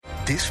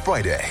This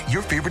Friday,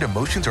 your favorite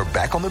emotions are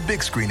back on the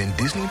big screen in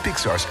Disney and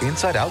Pixar's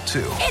Inside Out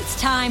 2. It's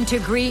time to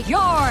greet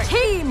your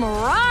Team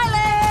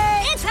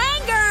Riley. It's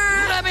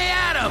anger. Let me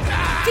at him.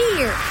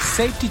 Fear.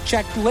 Safety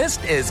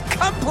checklist is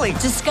complete.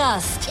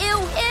 Disgust. Ew.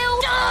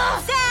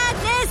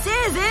 Sadness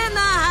is in the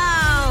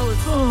house.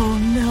 Oh,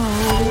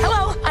 no.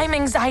 Hello, I'm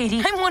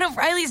anxiety. I'm one of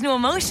Riley's new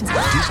emotions.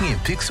 Disney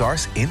and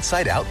Pixar's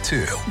Inside Out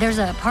 2. There's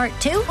a part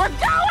 2? We're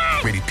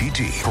going! Rated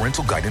PG.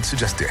 Parental guidance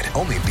suggested.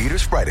 Only in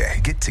theaters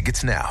Friday. Get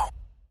tickets now.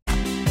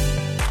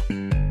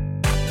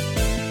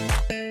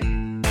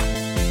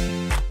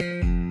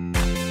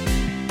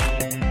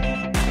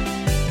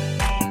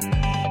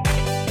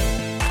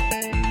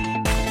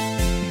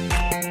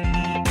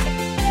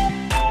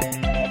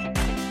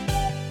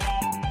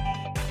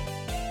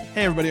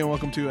 Hey everybody, and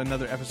welcome to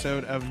another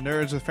episode of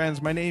Nerds with Friends.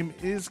 My name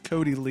is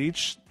Cody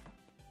Leach.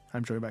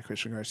 I'm joined by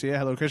Christian Garcia.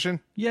 Hello, Christian.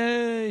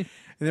 Yay! And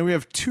then we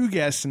have two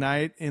guests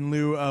tonight in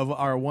lieu of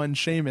our one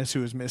Seamus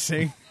who is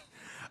missing.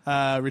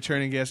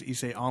 Returning guest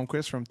Issei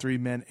Almquist from Three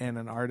Men and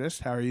an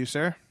Artist. How are you,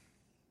 sir?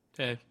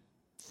 Hey.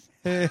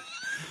 Hey.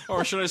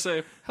 Or should I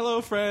say,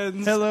 hello,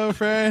 friends? Hello,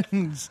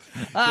 friends.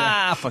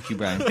 Fuck you,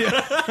 Brian.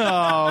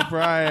 Oh,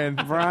 Brian.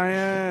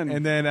 Brian.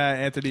 And then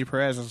Anthony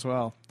Perez as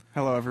well.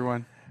 Hello,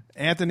 everyone.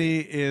 Anthony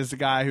is the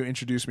guy who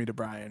introduced me to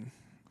Brian.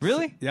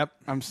 Really? Yep.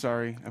 I'm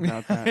sorry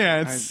about that.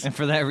 Yeah, it's- And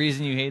for that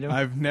reason you hate him?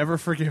 I've never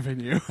forgiven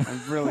you.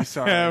 I'm really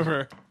sorry.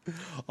 Ever.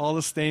 All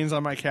the stains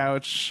on my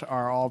couch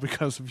are all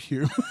because of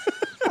you.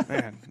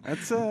 Man,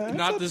 that's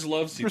Not this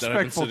love seat that I've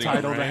been respectful sitting on,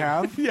 title to right?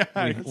 have. Yeah,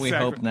 We exactly.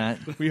 hope not.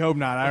 We hope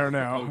not. I don't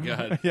know. Oh,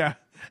 God. Yeah.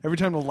 Every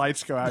time the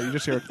lights go out, you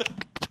just hear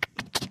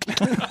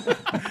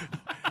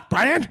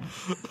Brian!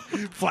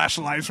 Flash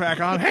the lights back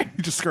on. Hey!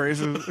 He just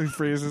scurries and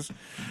freezes.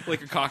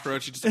 Like a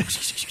cockroach, you just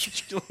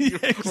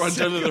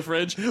runs under the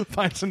fridge.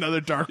 Finds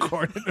another dark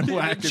corner and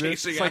whacking it.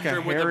 Chasing It's like after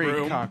a him with a hairy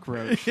broom.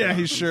 cockroach. Yeah,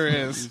 he sure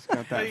is. He's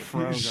got that fro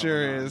He going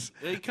sure on. is.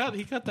 He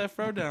cut that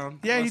fro down.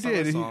 Yeah, he Last time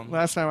I did. saw him.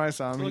 Last time I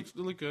saw him. It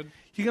looked good.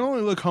 He can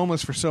only look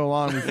homeless for so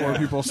long before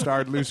people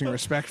start losing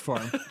respect for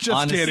him. Just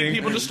Honestly, kidding.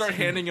 people just start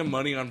handing him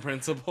money on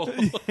principle.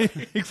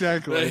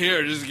 Exactly.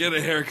 Here, just get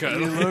a haircut.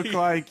 You look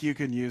like you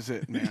can use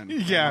it, man.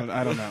 Yeah.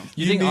 I don't know.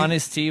 You think need-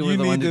 Honest Tea were you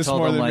the need one who this told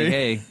more him, than like, me.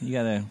 hey,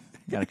 you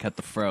gotta cut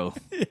the fro.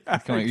 Come on, you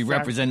exactly.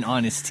 represent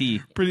Honest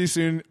Tea. Pretty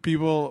soon,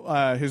 people,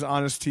 his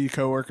Honest Tea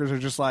coworkers are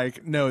just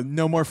like, no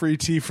more free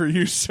tea for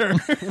you, sir.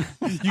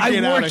 You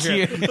get out work of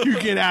here. here. You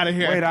get out of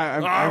here. Wait,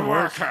 I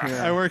work here.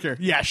 I work here.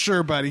 Yeah,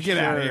 sure, buddy. Get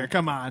out of Sure. here.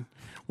 Come on.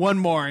 One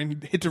more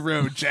and hit the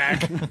road,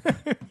 Jack.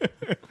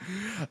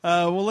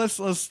 Well, let's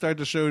start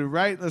the show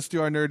right. Let's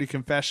do our nerdy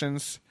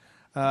confessions.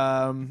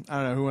 I don't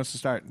know. Who wants to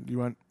start? You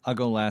want? I'll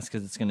go last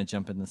because it's going to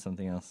jump into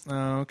something else.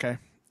 Oh, okay.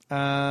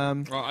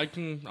 Well,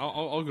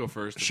 I'll go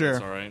first. If Sure.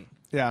 That's all right.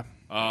 Yeah.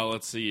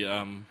 Let's see.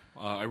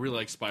 I really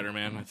like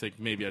Spider-Man. I think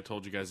maybe I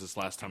told you guys this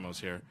last time I was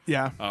here.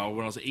 Yeah.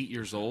 When I was 8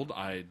 years old,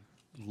 I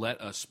let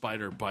a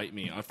spider bite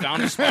me. I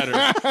found a spider.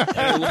 And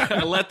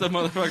I let the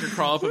motherfucker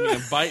crawl up on me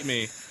and bite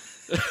me.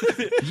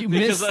 You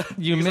Because missed I-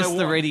 you because I missed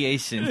the won.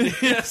 radiation.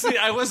 Yeah, see,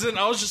 I was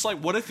just like,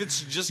 what if it's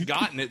just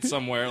gotten it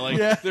somewhere? Like,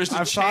 Yeah. there's a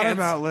I've chance. thought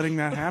about letting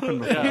that happen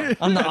before. Yeah.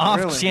 On the off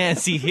Really?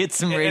 chance he hits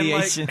some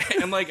radiation.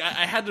 And I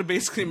had to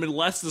basically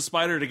molest the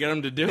spider to get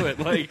him to do it,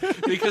 like,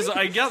 because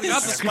I got the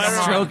spider.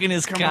 Stroking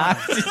his cock.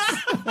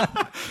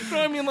 No,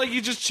 I mean, like,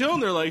 he's just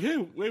chilling there, like, hey,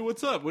 wait,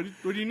 what's up? What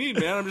do you need,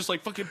 man? I'm just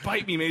like, fucking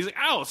bite me, man. He's like,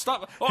 ow,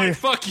 stop. Oh, Hey.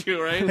 fuck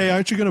you, right? Hey,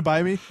 aren't you going to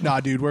buy me? Nah,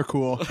 dude, we're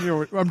cool.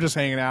 I'm just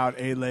hanging out,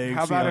 8 legs.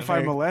 How about you know, if I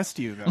hey. molest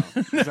you, though?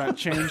 Does that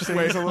change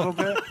things a little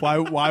bit?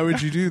 Why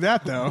would you do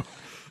that, though?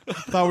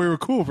 Thought we were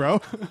cool,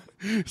 bro.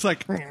 It's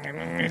like,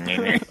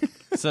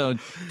 So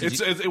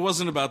It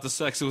wasn't about the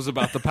sex, it was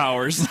about the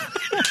powers.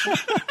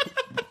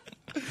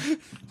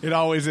 it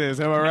always is.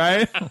 Am I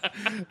right? Am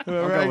I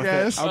right, with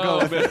guys? I'll go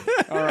with it.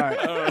 All right.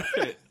 All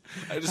right.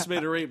 I just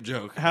made a rape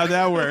joke. How'd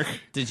that work?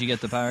 did you get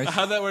the powers?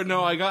 How'd that work?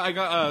 No, I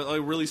got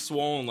like really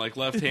swollen, like,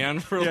 left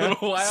hand for a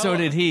little while. So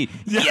did he.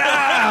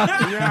 Yeah.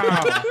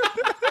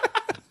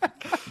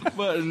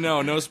 But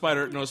no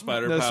spider powers.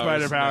 spider No,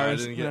 I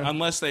powers, didn't get it. yeah.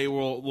 Unless they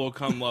will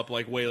come up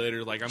like way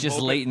later. Like I'm Just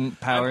hoping, latent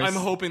powers. I'm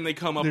hoping they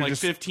come up They're like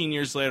just- 15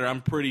 years later.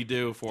 I'm pretty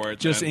due for it.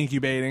 Just then.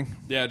 incubating.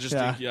 Yeah, just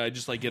Yeah. I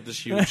just like get this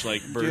huge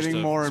like burst Getting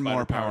of more and spider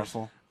more powers.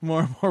 powerful.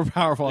 More and more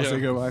powerful as Yeah.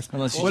 they go by.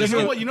 Unless you Well, just you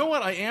know what? You know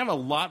what? I am a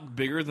lot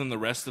bigger than the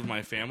rest of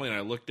my family, and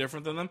I look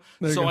different than them.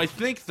 you So go. I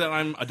think that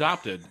I'm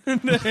adopted.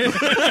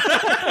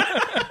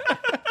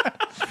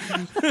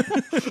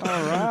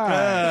 All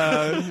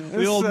right.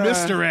 The old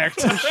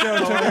misdirect. Show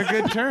took a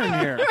good turn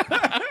here.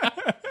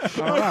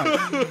 All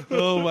right.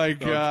 Oh, my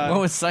God. what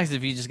would suck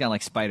if you just got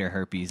like spider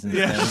herpes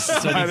instead. Yeah. So you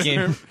Spider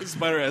came-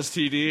 Spider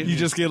STD. You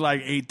just get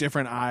like 8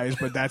 different eyes,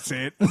 but that's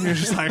it. You're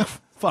just like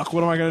fuck,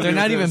 what am I going to do? They're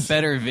not with even this?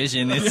 better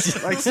vision. It's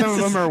just, Like some of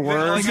them are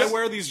worse. Like I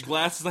wear these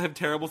glasses that have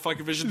terrible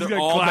fucking vision. He's They're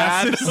got all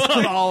glasses bad.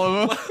 on all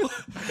of them.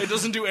 It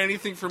doesn't do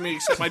anything for me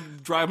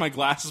except drive my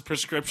glasses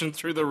prescription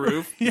through the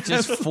roof.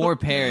 just 4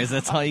 pairs.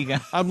 That's all you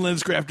got. I'm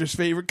Lenscrafter's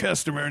favorite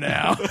customer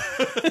now.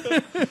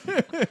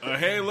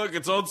 Hey, look,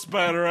 it's old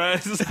Spider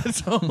Eyes.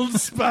 It's old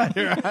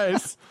Spider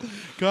Eyes.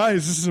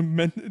 Guys, this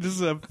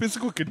is a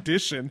physical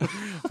condition.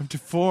 I'm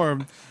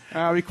deformed.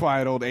 Be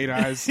quiet, old 8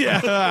 eyes.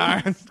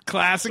 Yeah,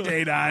 classic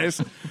 8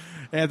 eyes.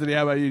 Anthony,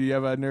 how about you? Do you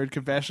have a nerd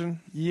confession?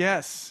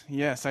 Yes,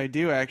 I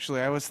do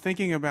actually. I was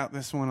thinking about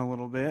this one a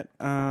little bit.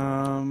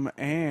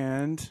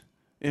 And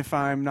if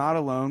I'm not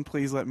alone,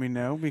 please let me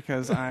know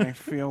because I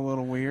feel a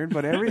little weird.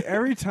 But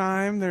every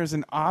time there's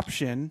an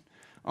option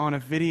on a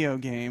video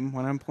game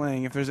when I'm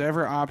playing, if there's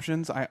ever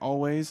options, I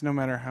always, no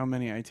matter how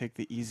many, I take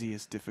the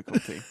easiest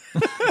difficulty.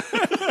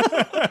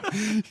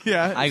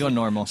 Yeah. I go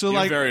normal. So, You're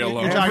like, very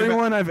alone. You're talking,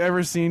 Everyone I've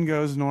ever seen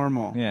goes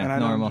normal. Yeah, and I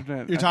normal.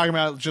 you're talking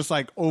about just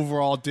like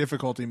overall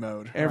difficulty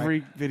mode. every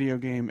right? video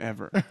game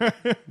ever.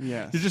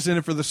 Yes. You're just in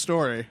it for the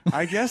story.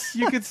 I guess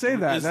you could say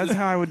that. That's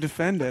how I would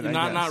defend it. You're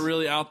I not guess.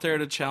 really out there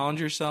to challenge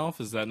yourself?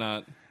 Is that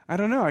not... I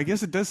don't know. I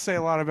guess it does say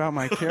a lot about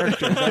my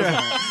character, doesn't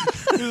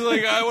it? He's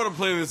like, I want to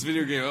play this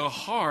video game. Oh,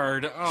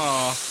 hard.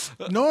 Oh.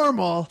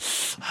 Normal.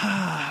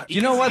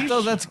 You know what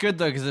though? That's good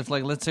though, because if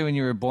like, let's say when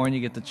you were born, you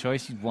get the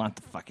choice, you'd want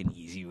the fucking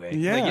easy way.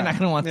 Yeah. Like, you're not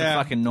gonna want Yeah.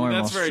 the fucking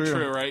normal. That's very True.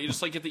 true, right? You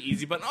just like get the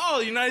easy button. Oh,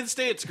 the United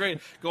States, great.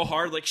 Go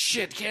hard, like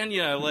shit. Can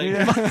you? Like,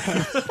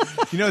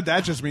 You know what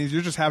that just means?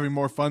 You're just having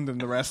more fun than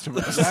the rest of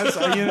us. That's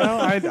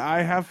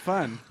I have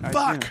fun.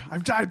 Fuck!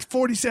 I've died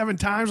 47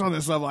 times on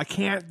this level. I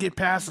can't get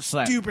past the It's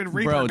like, stupid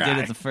Reaper bro guy. did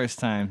it the first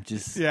time.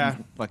 Just Yeah.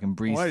 fucking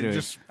breeze What, through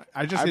it.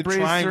 I just I hit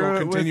breezed triangle through it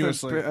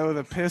continuously. with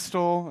a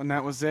pistol, and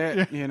that was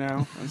it. You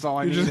know, that's all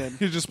I needed.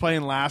 You're just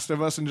playing Last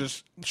of Us and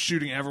just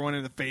shooting everyone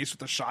in the face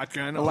with a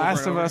shotgun. The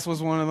Last of Us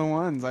was one of the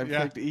ones I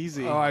picked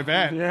easy. Oh, I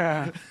bet.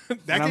 Yeah, That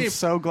and I'm game-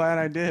 so glad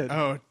I did.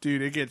 Oh,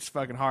 dude, it gets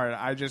fucking hard.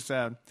 I just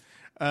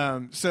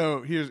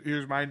so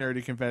here's my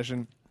nerdy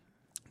confession.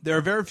 There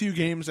are very few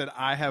games that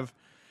I have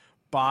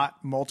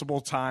bought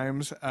multiple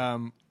times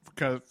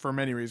because for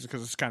many reasons,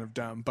 because it's kind of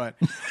dumb. But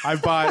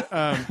I've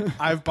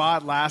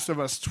bought Last of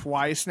Us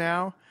twice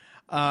now.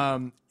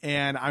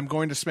 And I'm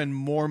going to spend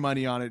more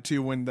money on it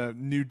too when the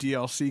new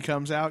DLC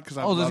comes out. Because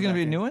oh, there's gonna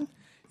be a new one.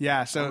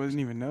 Yeah, I so didn't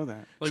even know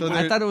that. so I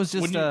there- thought it was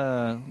just when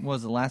you- what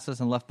was it, Last of Us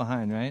and Left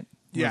Behind, right?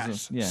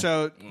 yes. Yeah.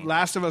 So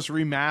Last of Us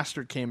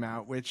Remastered came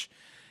out, which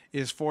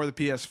is for the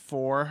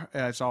PS4.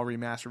 It's all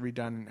remastered,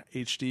 redone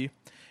in HD,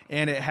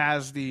 and it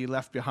has the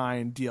Left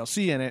Behind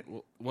DLC in it.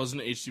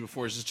 wasn't HD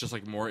before. Is this just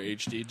like more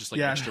HD, just like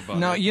Yeah. extra butter?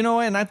 No, you know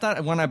what? And I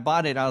thought when I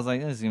bought it, I was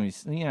like, "This is gonna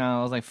be,"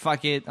 I was like,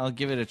 "Fuck it, I'll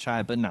give it a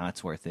try." But no,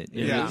 it's worth it.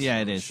 Yeah. Yeah,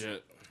 it is.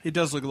 Shit. It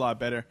does look a lot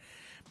better.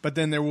 But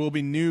then there will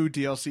be new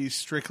DLC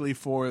strictly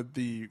for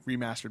the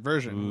remastered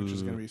version, which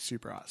is going to be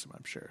super awesome,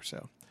 I'm sure.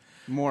 So,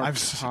 More I've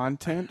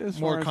content as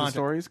more far as content. the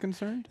story is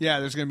concerned. yeah,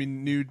 there's going to be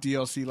new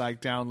DLC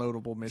like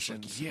downloadable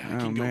missions. Yeah, I Oh,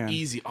 can man. go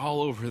easy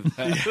all over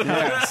that.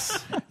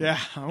 Yes, Yeah,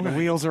 I'm the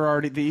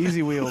gonna the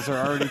easy wheels are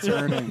already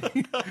turning.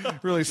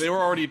 really They were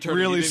already turning.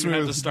 really You didn't even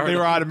have smooth. to start They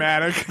were them.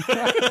 automatic.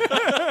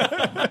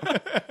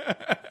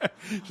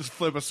 Just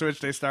flip a switch,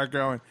 they start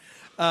going.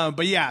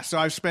 But yeah, so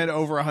I've spent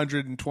over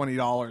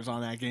 $120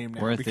 on that game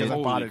now Worth because it. I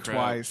bought Holy it crap.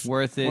 twice.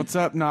 Worth it. What's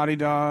up, Naughty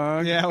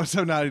Dog? Yeah, what's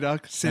up, Naughty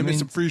Dog? Send me mean-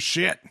 some free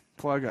shit.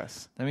 Plug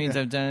us. That means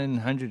I've done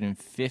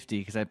 150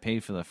 because I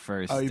paid for the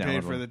first. Oh, you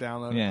paid downloadable. for the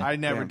download? Yeah. I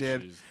never Damn.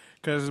 did.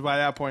 Because by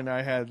that point,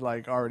 I had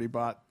like already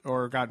bought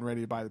or gotten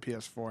ready to buy the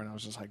PS4, and I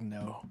was just like,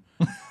 no,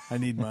 I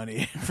need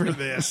money for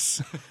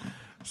this.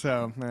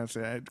 So that's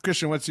it.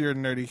 Christian, what's your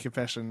nerdy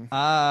confession?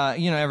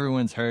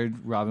 Everyone's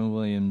heard Robin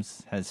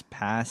Williams has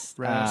passed.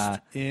 Rest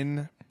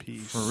in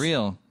peace. For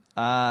real.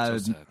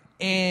 sad.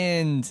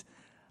 And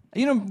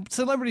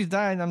celebrities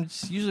died. I'm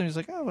just usually just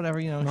like, oh, whatever.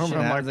 Normally shit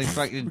I'm happens. like,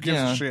 fuck, who gives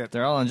a shit?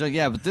 They're all on drugs.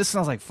 Yeah, but this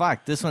sounds like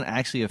fuck. This one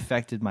actually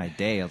affected my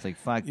day. I was like,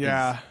 fuck.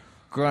 Yeah.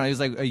 Growing up, he was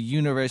like a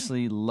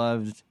universally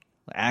loved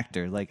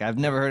actor. Like I've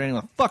never heard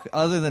anyone fuck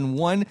other than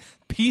one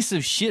piece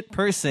of shit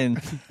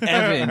person,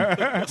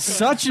 Evan.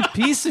 Such a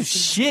piece of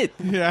shit.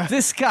 Yeah.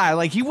 This guy,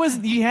 like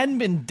he hadn't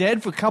been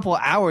dead for a couple of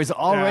hours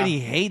already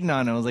hating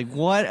on him. I was like,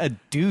 what a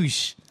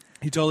douche.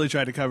 He totally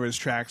tried to cover his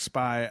tracks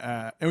by,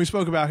 and we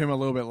spoke about him a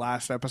little bit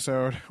last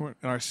episode in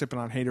our Sipping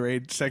on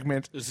Haterade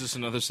segment. Is this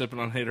another sipping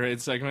on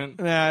Haterade segment?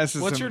 Nah, this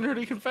is What's some- your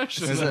nerdy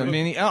confession? There's a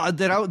mini. Oh,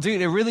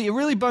 dude, it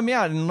really bummed me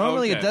out. And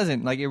normally it Okay.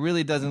 doesn't. Like it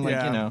really doesn't. Like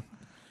Yeah.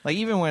 like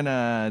even when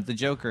the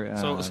Joker.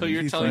 So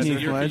you're Heath telling me Ledger.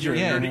 your Ledger.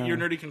 Yeah.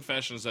 nerdy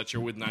confession is that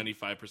you're with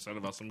 95%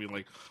 of us and being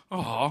like,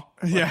 oh,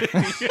 Yeah.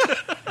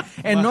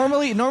 and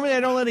normally I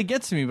don't let it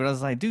get to me, but I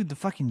was like, dude, the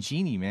fucking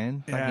genie,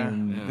 man. Yeah.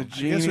 Fucking, The guess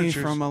genie what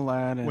your- from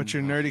Aladdin. What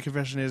your nerdy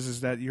confession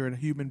is that you're a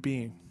human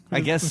being. I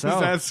guess so.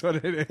 That's what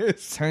it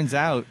is. Turns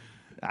out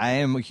I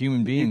am a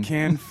human being. You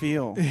can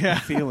feel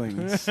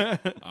feelings.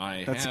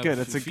 I That's have good.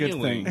 That's a good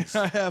thing. feelings.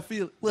 I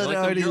feel. You're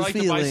like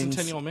the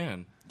bicentennial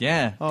man.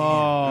 Yeah. Oh,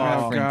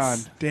 Oh, God.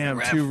 damn,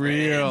 too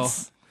real.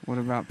 What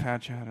about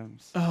Patch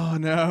Adams? Oh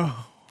no.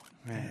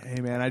 Hey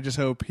man, I just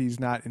hope he's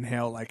not in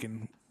hell like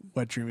in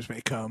What Dreams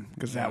May Come,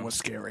 because that was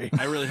scary.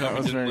 I really hope he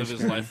was didn't very live his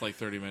scary. life like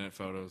 30-minute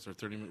photos or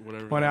 30-minute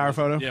whatever. 1 hour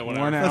photo? Yeah, 1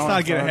 1 hour. hour. Let's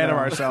not get ahead of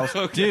photo.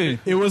 ourselves. Dude,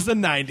 It was the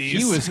 90s.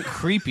 he was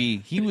creepy.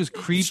 He was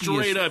creepy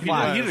Straight as up,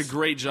 fuck. he did a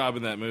great job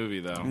in that movie,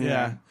 though.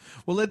 Yeah.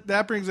 Well,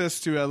 that brings us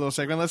to a little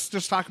segment. Let's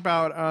just talk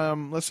about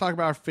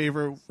our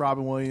favorite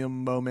Robin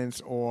Williams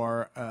moments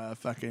or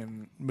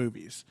fucking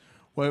movies.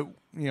 What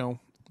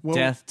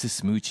Death to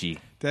Smoochie.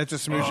 Death to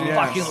Smoochie.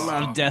 Fucking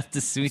love Death to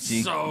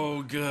Smoochie.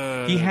 So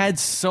good. He had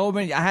so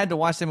many. I had to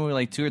watch that movie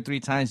like 2 or 3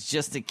 times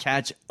just to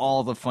catch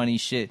all the funny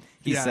shit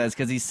he Yeah. says,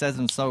 because he says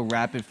them so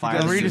rapid fire.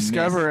 I you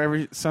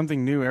rediscover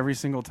something new every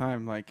single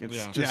time. Like it's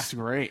Yeah. just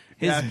great.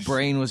 miss. His Yes.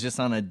 brain was just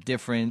on a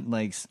different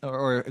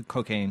or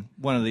cocaine,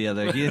 one or the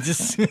other. He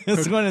just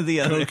it's one or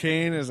the other.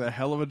 Cocaine is a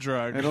hell of a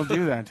drug. It'll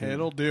do that to you.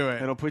 It'll do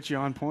it. It'll put you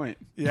on point.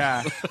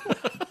 Yeah.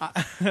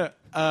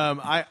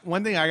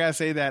 One thing I gotta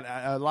say that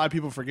a lot of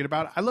people forget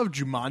about. I love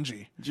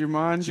Jumanji.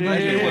 Jumanji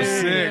Jumanji was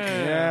sick.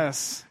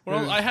 Yes.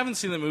 Well, I haven't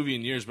seen that movie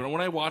in years, but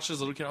when I watched as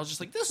a little kid, I was just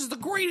like, "This is the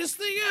greatest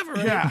thing ever!"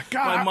 Yeah,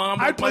 God, my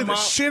mom, I played the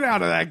shit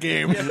out of that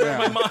game.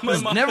 my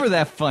mom, Never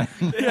that fun.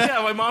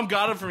 yeah, my mom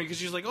got it for me because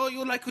she's like, "Oh,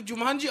 you like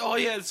Jumanji? Oh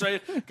yeah, that's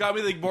right." Got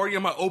me the board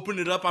game. I opened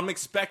it up. I'm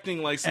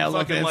expecting like some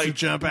Elephants fucking to like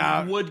jump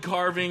out. wood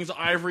carvings,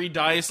 ivory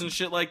dice, and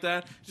shit like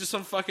that. Just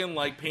some fucking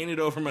like painted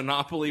over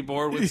Monopoly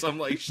board with some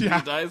like shitty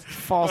Yeah. dice.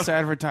 False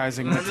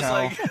advertising. I'm just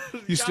Mattel.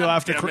 like, You still God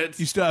have to damn it.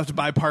 you still have to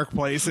buy Park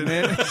Place in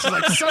it. It's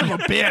like, son of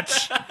a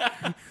bitch.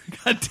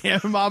 God damn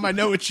it, Mom, I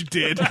know what you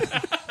did.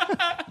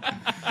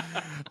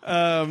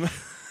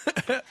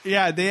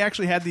 Yeah, they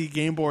actually had the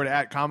game board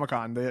at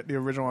Comic-Con, the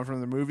original one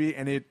from the movie,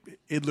 and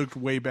it looked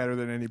way better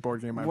than any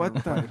board game I've What ever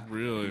played. the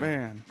Really?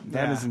 man?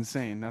 That is Yeah.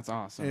 insane. That's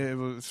awesome. It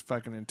was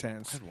fucking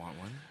intense. I'd want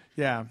one.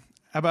 Yeah.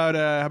 How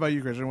about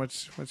you, Christian?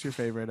 What's your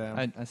favorite?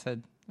 I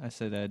said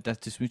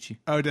Death to Smoochie.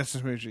 Oh,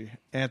 Destin Smoochie.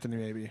 Anthony,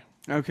 maybe.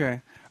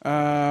 Okay.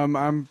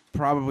 I'm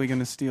probably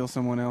gonna steal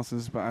someone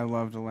else's, but I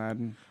loved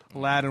Aladdin.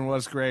 Aladdin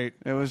was great.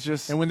 It was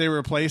just And when they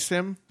replaced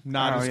him,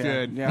 not as yeah.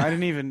 good. Yeah, I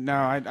didn't even know.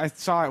 I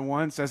saw it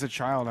once as a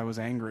child. I was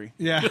angry.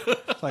 Yeah.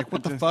 Like,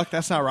 what the fuck?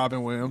 That's not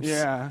Robin Williams.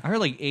 Yeah. I heard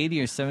like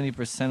 80 or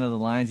 70% of the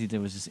lines he did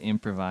was just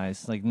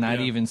improvised, like not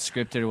Yeah. even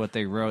scripted or what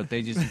they wrote.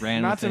 They just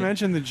ran. Not with to it.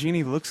 mention the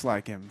genie looks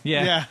like him.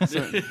 Yeah. Yeah.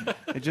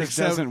 It just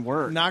Except doesn't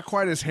work. Not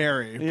quite as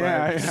hairy, but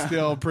Yeah, yeah.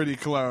 still pretty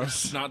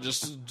close. Not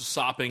just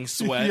sopping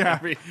sweat. Yeah.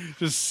 every-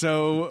 Just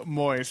so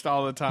moist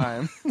all the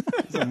time.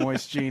 It's a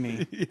moist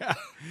genie. Yeah.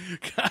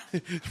 God,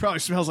 it probably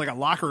smells like a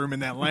locker room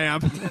in that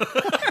lamp.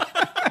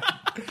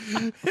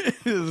 It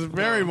is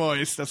very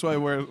moist. That's why he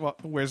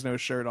wears no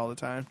shirt all the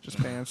time, just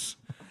pants.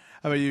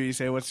 How about you,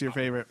 Issei? What's your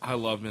favorite? I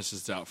love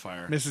Mrs.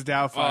 Doubtfire. Mrs. Oh,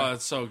 Doubtfire.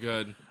 it's so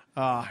good.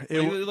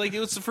 It It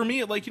was for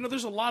me. Like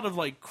there's a lot of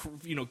like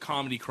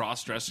comedy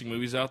cross-dressing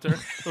movies out there,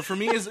 but for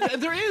me,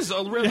 there is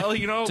a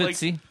real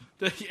Tootsie.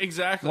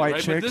 exactly White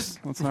right. chicks. But this,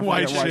 Let's not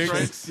White forget chicks. white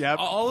chicks. Yep.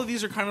 all of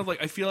these are kind of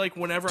like I feel like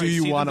whenever Do I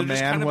You see Want them, a they're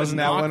just Man? kind of Wasn't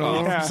that one of knockoff.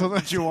 them? Yeah. So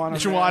Do you want a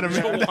Do you want a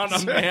man? man? You want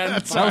a man?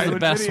 That was the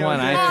best video one,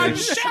 game. I Oh, think.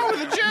 just shower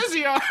with a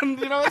jersey on.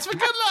 It's for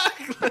good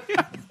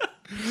luck.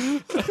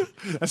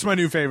 That's my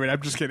new favorite.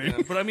 I'm just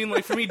kidding. But I mean,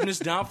 like for me, Miss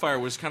Doubtfire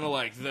was kind of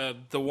like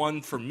the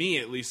one for me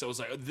at least. That was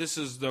like this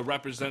is the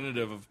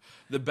representative of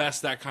the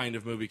best that kind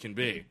of movie can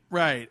be.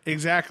 Right,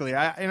 exactly.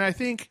 I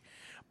think,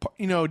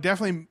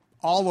 definitely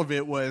all of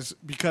it was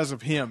because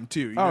of him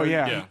too. You Oh, know,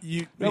 yeah.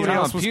 you Nobody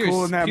else was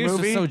cool in that Pierce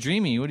movie. was so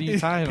dreamy. What are you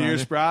talking about?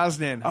 Pierce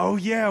Brosnan. Oh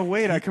yeah,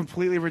 wait! I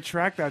completely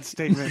retract that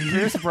statement.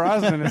 Pierce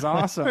Brosnan is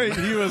awesome.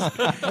 He was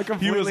I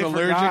completely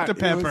allergic forgot to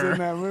he was pepper. in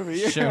that movie.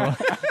 Yeah. Sure.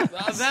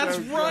 That's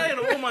right.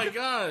 Oh my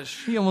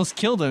gosh. He almost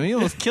killed him. He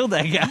almost killed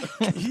that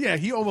guy. Yeah,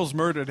 he almost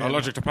murdered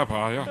him. to pepper.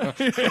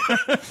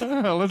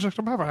 Yeah. Allergic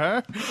to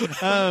pepper,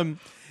 huh?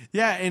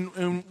 Yeah,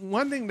 and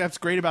one thing that's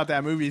great about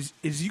that movie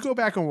is you go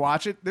back and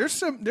watch it. There's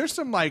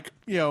some like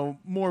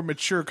more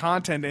mature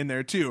content in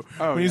there too.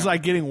 Oh, when he's yeah.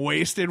 like getting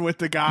wasted with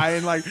the guy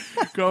and like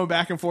going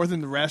back and forth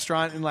in the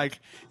restaurant and like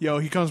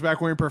he comes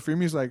back wearing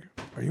perfume. He's like,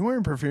 "Are you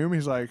wearing perfume?"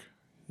 He's like,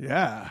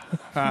 "Yeah,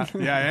 yeah,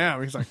 I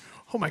am." He's like,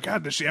 "Oh my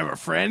god, does she have a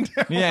friend?"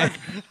 Yeah.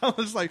 I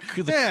was like,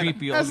 The man,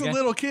 creepy old as a guy.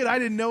 little kid, I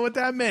didn't know what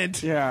that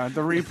meant. Yeah,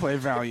 the replay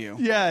value.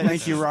 Yeah,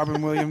 Thank you,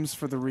 Robin Williams,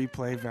 for the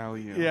replay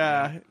value.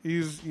 Yeah,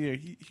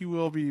 he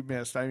will be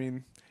missed. I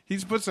mean,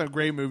 he's put some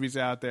great movies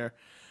out there.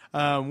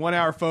 1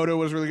 Hour Photo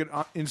was really good.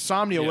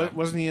 Insomnia, Yeah.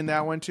 wasn't he in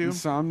that one too?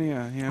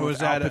 Insomnia. Yeah, Or was with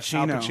that Al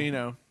Pacino? Al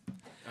Pacino?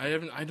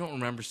 I don't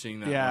remember seeing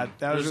that. Yeah, one.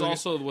 that was There's really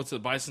also what's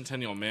it,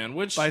 Bicentennial Man,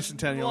 which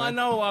Bicentennial Well, I Man.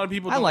 know a lot of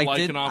people I don't liked like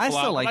it. an awful I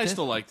still lot, liked but I it.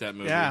 still like that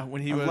movie. Yeah,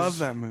 when he I was love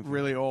that movie.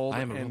 really old. I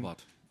am a and- robot.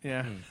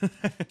 Yeah,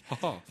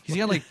 He's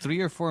got like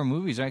 3 or 4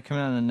 movies right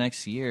coming out in the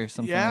next year.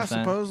 Something yeah. like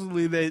that.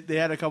 Supposedly they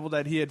had a couple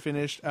that he had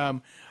finished.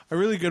 A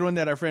really good one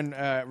that our friend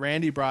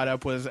Randy brought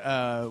up was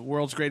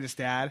World's Greatest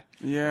Dad.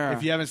 Yeah.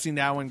 If you haven't seen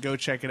that one, go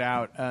check it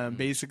out.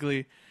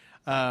 Basically,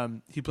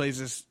 he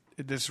plays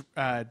this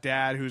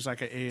dad who's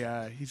like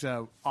he's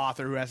a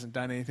author who hasn't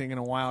done anything in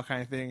a while,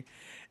 kind of thing.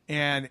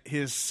 and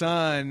his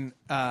son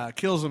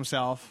kills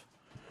himself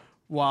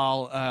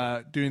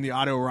while doing the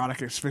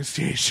autoerotic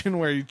asphyxiation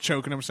where he's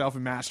choking himself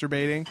and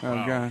masturbating.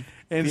 Oh God!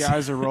 And The so-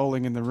 eyes are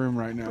rolling in the room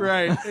right now.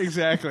 Right,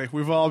 exactly.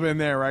 We've all been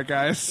there, right,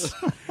 guys?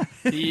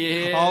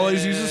 Yeah.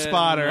 Always use a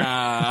spotter.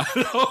 Nah.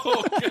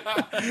 Oh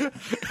God.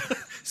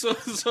 So,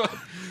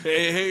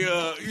 hey,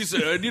 you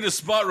said I need a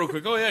spot real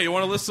quick. Oh yeah, you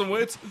want to lift some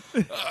weights?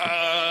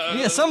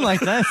 Yeah, something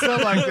like that.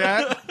 Something like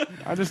that.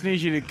 I just need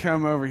you to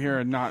come over here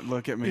and not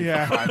look at me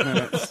Yeah. for 5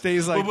 minutes.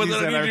 Days like But these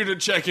then that I need I, you to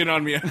check in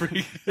on me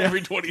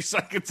every 20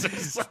 seconds or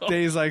so.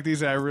 days like these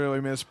that I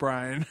really miss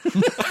Brian.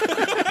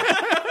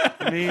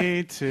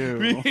 Me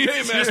too.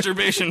 Hey,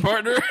 masturbation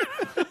partner.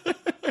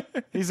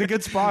 He's a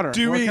good spotter.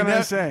 Do what me can now,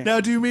 I say?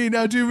 now do me,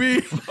 now do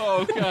me.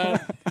 Oh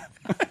God.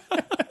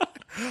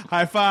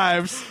 High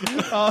fives.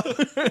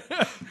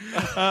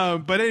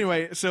 But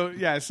anyway, so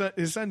yeah,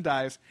 his son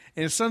dies,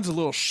 and his son's a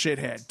little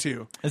shithead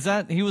too. Is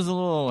that he was a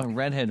little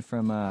redhead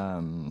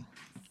from?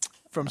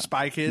 From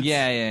Spy Kids.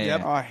 Yeah, yeah,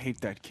 Yep. Oh, I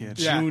hate that kid.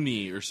 Yeah.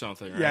 Junie or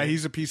something. Right? Yeah,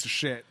 he's a piece of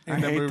shit in I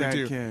that hate movie that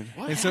too. kid.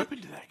 What And so-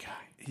 happened to that guy?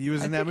 He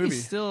was I in that think movie.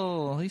 he's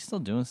still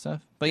doing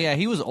stuff. But yeah,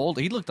 he was old.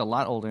 He looked a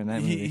lot older in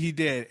that movie. He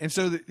did, and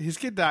so his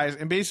kid dies,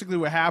 and basically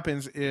what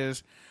happens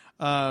is,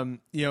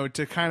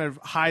 to kind of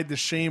hide the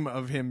shame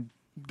of him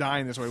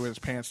dying this way with his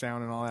pants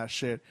down and all that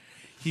shit,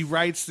 he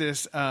writes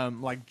this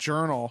like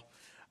journal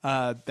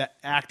that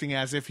acting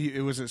as if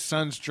it was his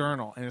son's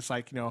journal, and it's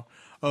like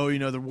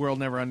the world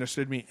never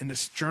understood me, and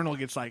this journal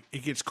gets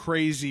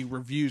crazy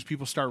reviews.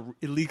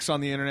 It leaks on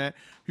the internet.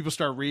 People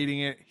start reading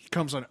it. He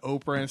comes on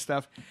Oprah and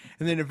stuff,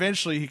 and then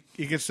eventually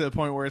it gets to the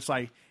point where it's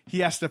like he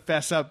has to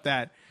fess up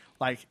that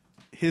like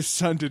his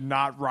son did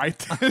not write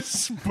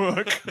this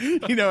book.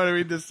 You know what I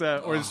mean? This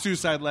or the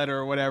suicide letter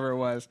or whatever it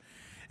was.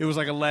 It was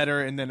like a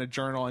letter and then a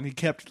journal, and he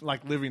kept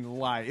like living the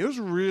lie. It was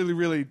really,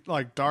 really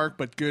like dark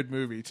but good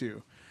movie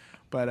too.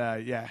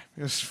 But yeah,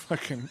 it was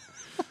fucking.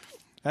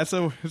 It's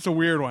a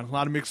weird one. A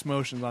lot of mixed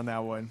emotions on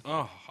that one.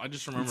 Oh, I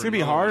just remember. It's gonna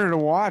be harder to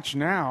watch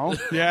now.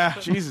 Yeah,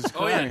 Jesus Christ.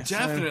 Oh yeah,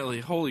 definitely.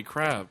 Holy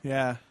crap.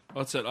 yeah.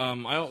 What's it?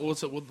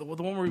 What's it? The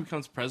one where he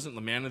becomes president,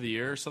 the man of the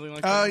year, or something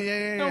like Oh that.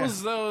 yeah. That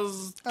was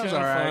kind of all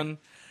right. fun.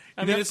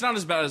 I mean, it's not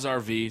as bad as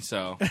RV,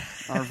 so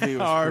RV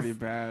was pretty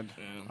bad.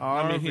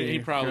 I mean, he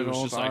RV, probably good was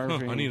old just like,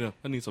 RV.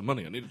 I need some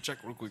money. I need to check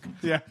real quick.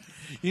 Yeah.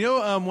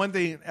 One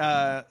thing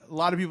a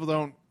lot of people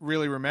don't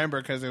really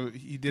remember because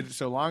he did it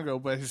so long ago,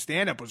 but his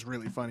stand-up was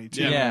really funny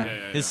too. yeah,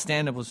 yeah. his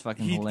stand-up was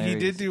fucking He hilarious.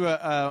 did do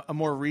a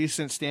more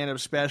recent stand-up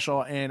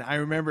special, and I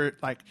remember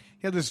like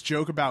he had this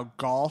joke about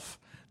golf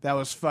that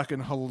was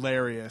fucking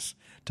hilarious,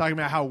 talking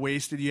about how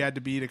wasted you had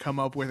to be to come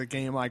up with a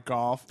game like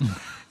golf.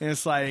 And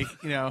it's like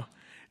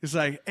it's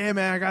like, hey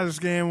man, I got this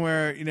game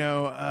where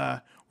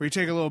where you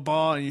take a little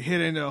ball and you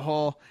hit it into a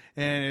hole,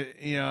 and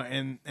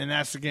and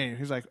that's the game.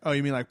 He's like, oh,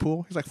 you mean like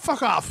pool? He's like,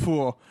 fuck off,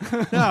 pool.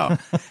 No,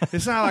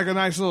 it's not like a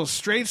nice little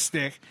straight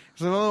stick.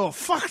 It's a little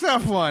fucked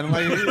up one.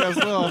 Like it's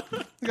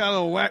got a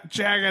little wet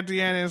jag at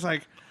the end, and it's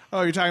like,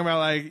 oh, you're talking about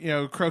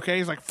like croquet?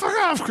 He's like, fuck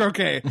off,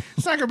 croquet.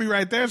 It's not gonna be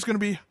right there. It's gonna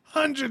be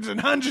hundreds and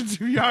hundreds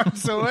of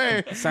yards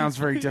away. Sounds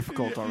very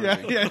difficult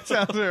already. Yeah, it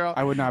sounds real.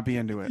 I would not be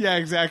into it. Yeah,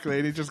 exactly.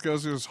 And he just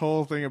goes through this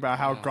whole thing about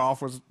how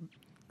golf was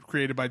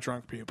created by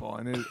drunk people,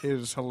 and it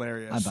is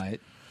hilarious. I buy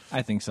it.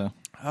 I think so.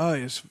 Oh,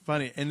 it's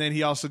funny. And then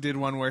he also did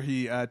one where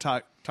he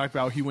talked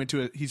about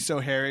he's so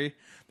hairy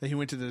that he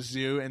went to the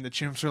zoo, and the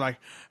chimps are like,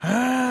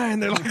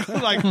 and they're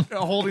like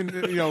holding,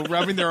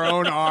 rubbing their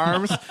own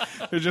arms.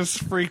 They're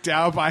just freaked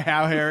out by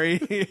how hairy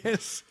he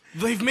is.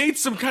 They've made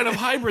some kind of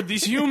hybrid.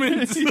 These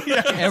humans.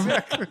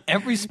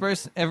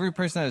 Every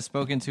person I've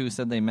spoken to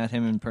said they met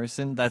him in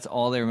person. That's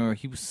all they remember.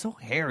 He was so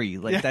hairy.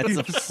 Like Yeah, that's he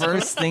the was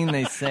first thing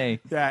they say.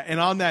 Yeah, and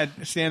on that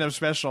stand-up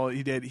special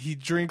he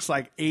drinks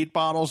like 8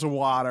 bottles of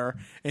water,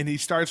 and he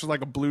starts with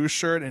like a blue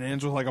shirt and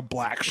ends with like a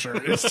black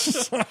shirt. It's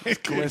just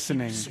like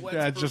Glistening.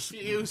 yeah, just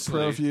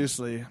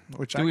profusely.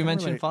 Which Did I we can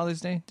mention relate.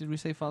 Father's Day? Did we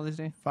say Father's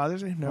Day?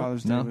 Father's Day? No.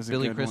 Father's Day No. was a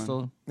Billy good Crystal.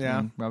 one. Yeah.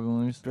 and Robin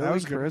Williams. Billy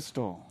was good.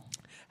 Crystal.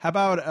 How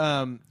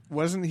about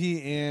wasn't he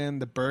in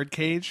The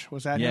Birdcage?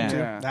 Was that him too?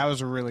 Yeah. That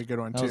was a really good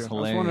one That too. was That was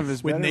hilarious. one of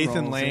his With better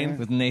Nathan roles, Lane. yeah.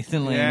 With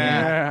Nathan Lane.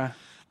 Yeah. Yeah.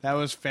 That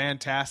was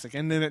fantastic.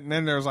 And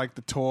then there was like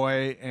The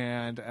Toy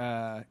and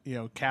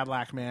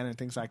Cadillac Man and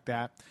things like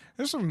that.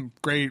 There's some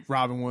great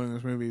Robin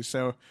Williams movies.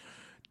 So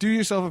do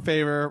yourself a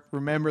favor,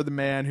 remember the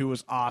man who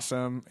was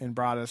awesome and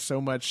brought us so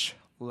much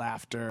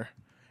laughter,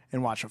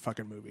 and watch a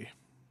fucking movie.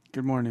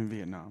 Good Morning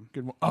Vietnam.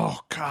 Oh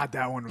God,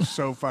 that one was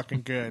so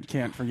fucking good.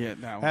 Can't forget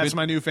that one. That's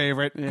my new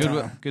favorite.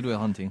 Goodwill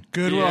Hunting.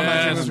 Good Will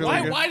Hunting was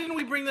really good. Why didn't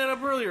we bring that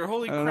up earlier?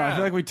 Holy I don't know. I crap!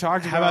 feel like we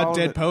talked How about about all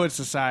Dead the- Poets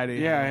Society?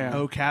 Yeah.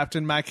 Oh,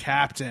 Captain, my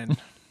Captain.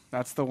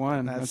 That's the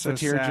one. That's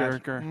That's so the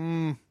sad.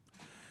 tearjerker.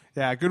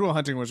 Yeah, Good Will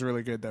Hunting was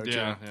really good though too.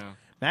 yeah.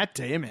 Matt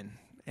Damon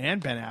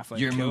and Ben Affleck.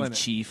 Your killing move, it.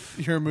 Chief.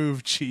 Your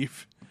move,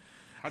 Chief.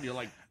 How do you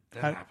like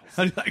them How, apples?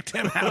 how do you like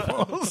them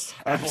apples?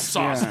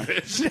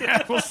 Applesauce, Yeah.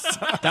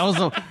 bitch.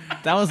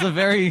 That was a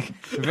very,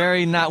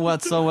 very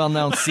not so well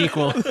known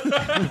sequel.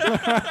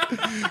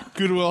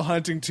 Good Will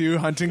Hunting 2,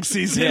 Hunting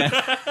Season.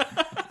 Yeah.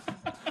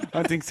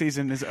 Hunting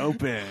season is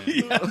open.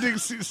 Yeah, hunting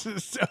season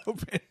is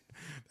open.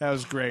 That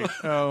was great.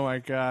 Oh my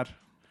god.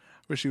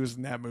 Wish he was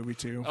in that movie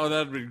too. Oh,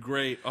 that'd be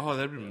great. Oh,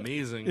 that'd be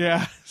amazing.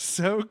 Yeah,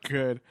 so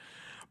good.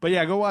 But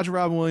yeah, go watch a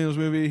Robin Williams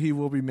movie. He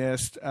will be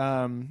missed.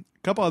 A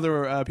couple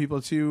other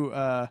people too.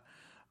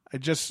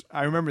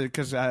 I remember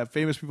because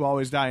famous people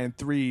always die in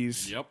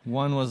threes. Yep.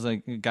 One was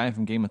like a guy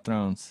from Game of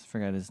Thrones.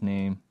 Forgot his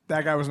name.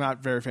 That guy was not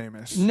very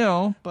famous.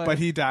 No, But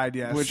he died,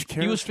 yes. Which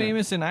he was character?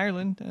 famous in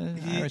Ireland.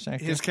 Irish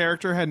actor. His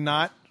character had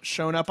not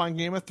shown up on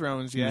Game of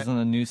Thrones He yet. was on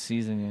the new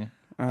season.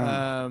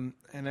 Yeah.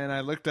 And then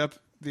I looked up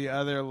the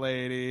other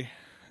lady.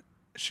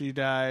 She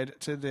died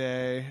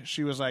today.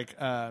 She was like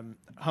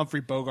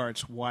Humphrey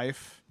Bogart's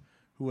wife,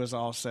 who was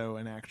also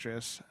an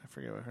actress. I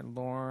forget what her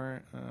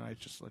Lauren. I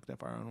just looked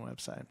up our own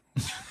website.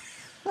 This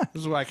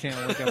is why I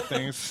can't look up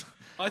things.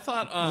 I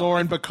thought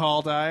Lauren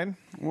Bacall died.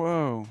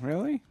 Whoa,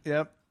 really?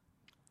 Yep.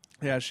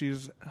 Yeah,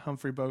 she's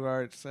Humphrey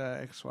Bogart's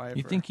ex-wife.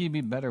 You think he'd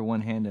be better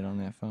one-handed on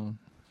that phone?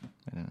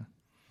 I don't know.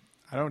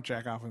 I don't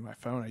jack off with my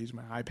phone. I use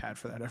my iPad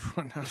for that.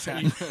 Everyone knows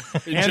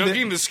that. You're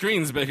joking, the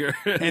screen's bigger.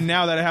 And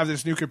now that I have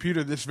this new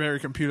computer, this very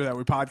computer that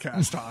we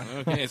podcast on,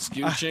 Okay,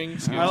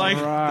 scooching. I like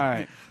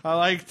Right. I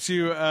like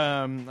to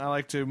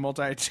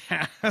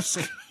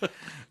multitask.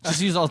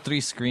 Just use all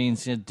three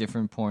screens. You have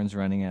different porns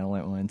running all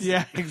at once.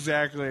 Yeah,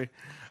 exactly.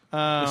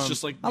 It's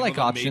just like I like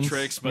the options.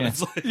 Matrix, but Yeah.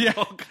 it's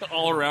like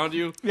all around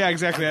you. Yeah,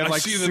 exactly. I have I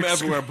like see them six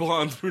everywhere: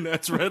 blondes,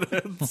 brunettes,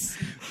 redheads.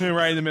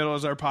 right in the middle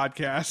is our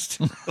podcast.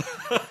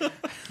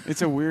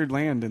 It's a weird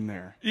land in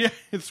there. Yeah,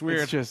 it's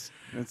weird. It's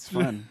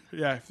fun.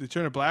 Yeah, if you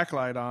turn a black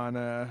light on,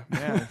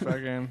 man,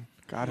 fucking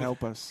God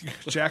help us.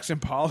 Jackson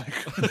Pollock.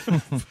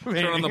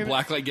 Turn on the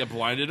black light, get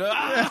blinded.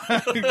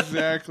 Ah!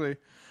 Exactly.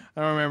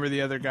 I don't remember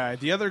the other guy.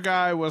 The other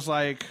guy was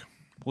like,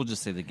 We'll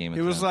just say the Game of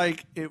it Thrones. was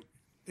like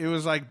it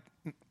was like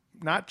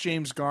not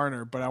James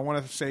Garner, but I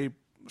want to say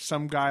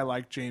some guy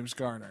like James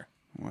Garner.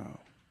 Wow.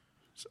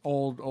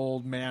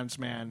 Old man's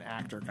man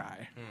actor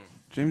guy.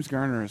 James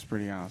Garner is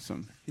pretty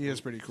awesome. He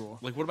is pretty cool.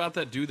 Like, what about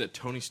that dude that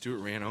Tony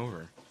Stewart ran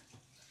over?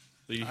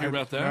 Did you hear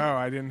about that? No,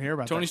 I didn't hear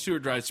about Tony that.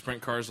 Stewart drives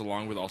sprint cars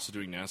along with also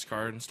doing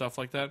NASCAR and stuff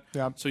like that.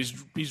 Yeah. So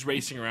he's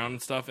racing around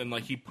and stuff, and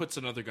like he puts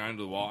another guy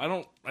into the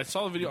wall. I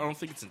saw the video. I don't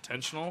think it's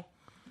intentional.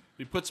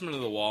 He puts him into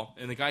the wall,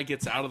 and the guy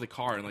gets out of the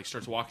car and like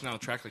starts walking down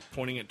the track, like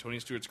pointing at Tony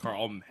Stewart's car,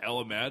 all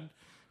hella mad.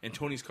 And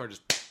Tony's car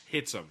just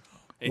hits him,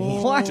 and he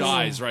What?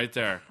 dies right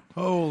there.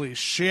 Holy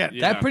shit.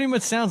 Yeah. That pretty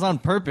much sounds on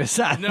purpose.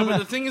 No, but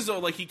the thing is though,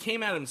 like he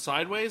came at him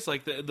sideways,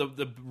 like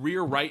the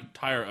rear right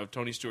tire of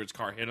Tony Stewart's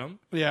car hit him.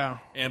 Yeah.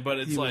 But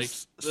it's He like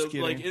was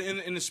skidding. like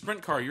in a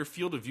sprint car, your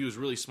field of view is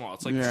really small.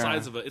 It's like the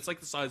Yeah.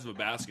 size of a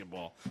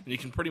basketball, and you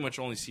can pretty much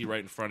only see right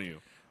in front of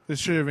you. This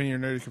should have been your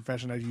nerdy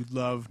confession that you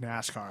love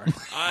NASCAR.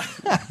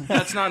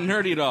 That's not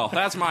nerdy at all.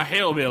 That's my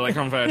hillbilly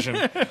confession.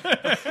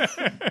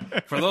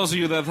 For those of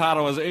you that thought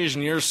I was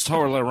Asian, you're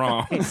totally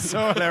wrong.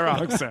 So they're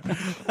wrong, sir.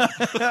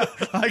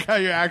 I like how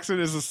your accent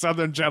is a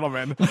southern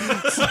gentleman.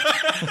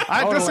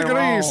 I Totally disagree,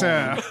 wrong.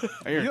 sir.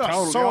 You're You are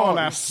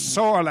totally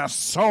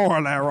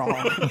sorely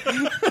wrong.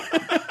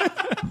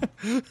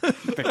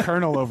 The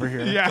Colonel over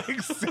here. Yeah,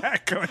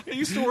 exactly. I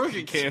used to work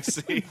at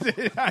KFC.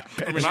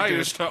 I mean, I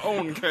used to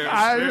own KFC.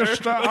 I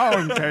used to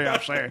own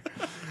KFC.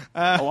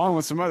 Along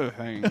with some other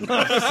things.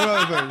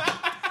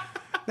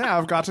 Now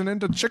I've gotten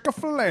into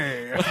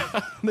Chick-fil-A.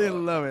 They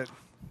love it.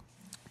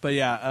 But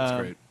yeah,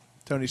 That's great.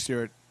 Tony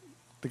Stewart,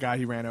 the guy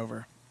he ran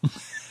over.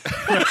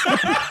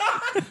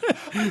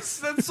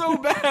 That's so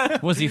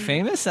bad. Was he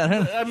famous? I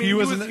don't know. I mean, He he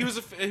was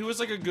was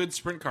like a good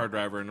sprint car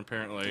driver, and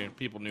apparently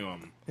people knew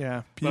him.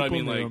 Yeah, But people I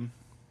mean, knew like, him.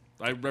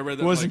 I read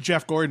that. It wasn't like,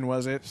 Jeff Gordon,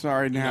 was it?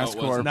 Sorry, No, it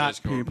NASCAR. wasn't. Not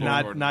Jeff Gordon.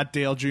 not not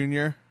Dale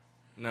Jr.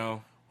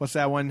 No. What's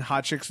that one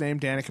hot chick's name?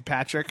 Danica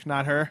Patrick.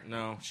 Not her.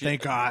 No.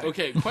 Thank God.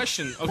 Okay,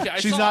 question. Okay,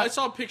 She's not- I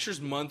saw pictures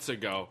months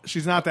ago.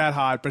 She's not that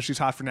hot, but she's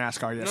hot for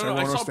NASCAR. Yes, No, I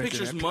everyone was saw thinking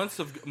pictures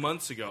it.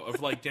 months ago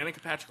of like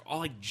Danica Patrick all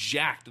like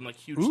jacked and like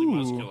hugely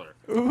muscular.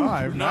 Oh,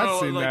 I've No,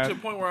 not seen like that. to the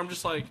point where I'm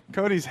just like,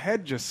 Cody's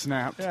head just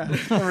snapped.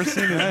 Never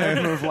seen his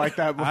head move like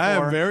that before. I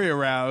am very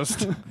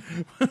aroused.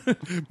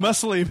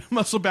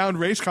 Muscle-bound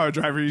race car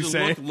driver, you just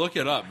say? look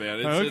it up, man.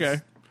 It's, Okay.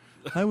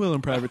 I will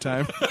in private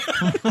time.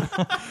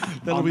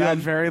 That'll on be that on.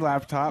 very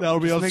laptop. That'll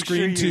be Just on make screen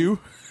sure you- too.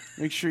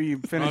 Make sure you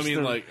finish I mean,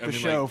 the, like, the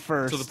show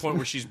first. to the point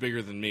where she's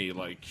bigger than me,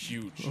 like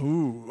huge.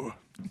 Ooh.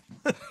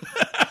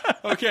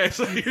 Okay,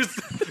 so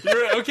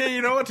you're okay.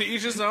 You know what? To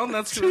each his own.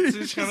 That's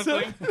each kind of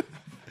thing.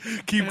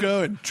 Keep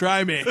going.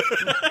 Try me.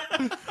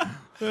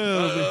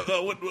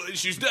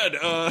 She's dead.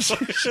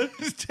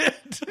 She's dead.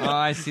 Oh,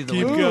 I see the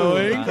Keep look.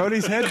 going.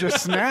 Cody's head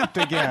just snapped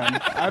again.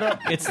 I don't.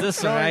 It's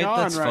this going one, right? on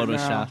That's right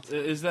photoshopped.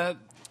 Is that?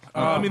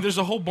 I mean, there's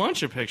a whole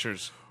bunch of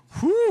pictures.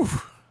 Whew.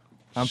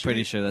 I'm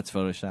pretty sure that's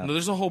photoshopped. No,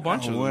 there's a whole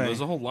bunch of them. way.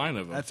 There's a whole line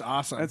of them. That's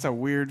awesome. That's a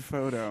weird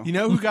photo. You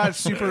know who got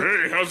super?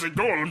 Hey, how's it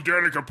going? I'm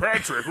Danica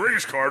Patrick,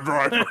 race car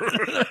driver.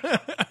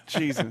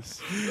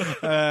 Jesus.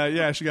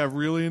 Yeah, she got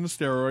really into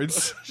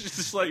steroids. She's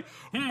just like,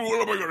 what am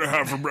I going to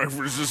have for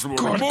breakfast this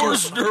morning? More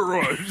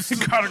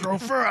steroids. Gotta go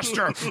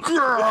faster.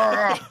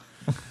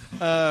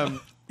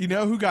 You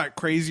know who got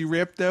crazy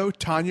ripped though?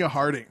 Tanya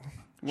Harding.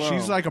 Whoa.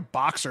 She's like a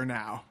boxer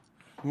now.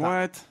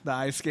 What? The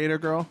ice skater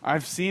girl.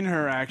 I've seen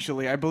her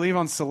actually. I believe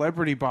on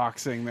Celebrity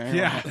Boxing.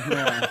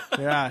 Yeah.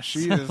 Yeah,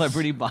 she is.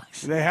 Celebrity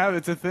box. They have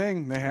it's a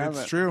thing. They have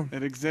It's it. true.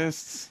 It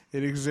exists.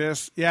 It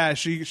exists. Yeah,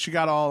 she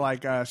got all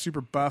like super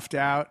buffed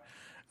out.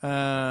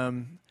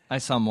 I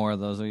saw more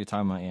of those. What are you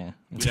talking about? Yeah.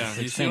 Yeah, It's you the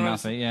see same what I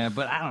outfit. Yeah,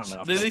 but I don't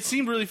know. They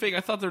seemed really fake.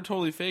 I thought they were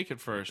totally fake at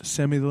first.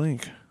 Send me the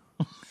link.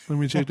 Let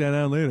me check that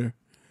out later.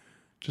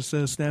 Just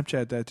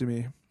Snapchat that to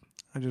me.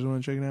 I just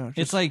want to check it out.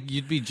 It's like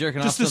you'd be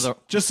jerking off just to to-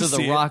 just the to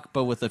see it. Rock,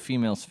 but with a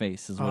female's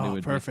face is what it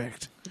would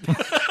perfect.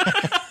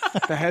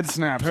 The head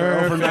snaps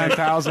are over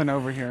 9,000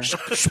 over here.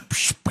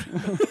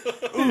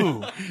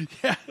 Ooh,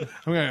 yeah.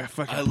 I'm gonna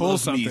fucking pull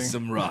something.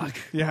 some rock.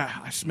 Yeah,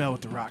 I smell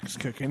what the Rock is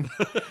cooking.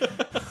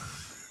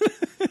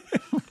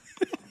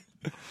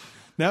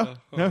 No,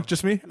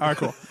 just me. All right,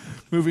 cool.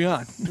 Moving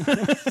on.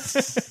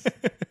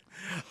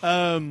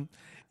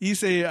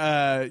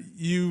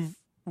 Issei,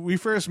 we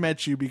first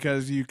met you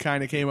because you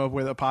kind of came up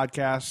with a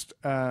podcast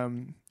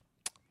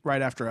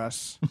right after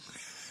us.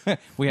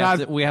 we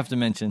have to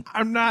mention.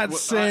 I'm not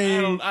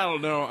saying I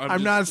don't know.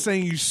 I'm not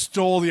saying you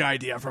stole the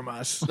idea from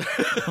us.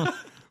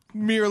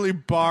 Merely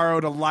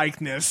borrowed a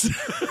likeness.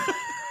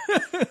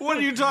 What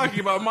are you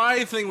talking about?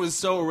 My thing was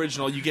so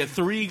original. You get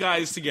three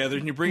guys together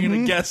and you bring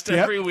in a guest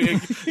every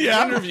week. You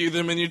interview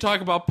them and you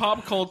talk about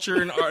pop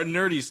culture and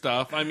nerdy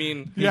stuff. I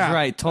mean, He's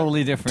right.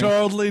 Totally different.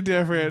 Totally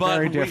different. but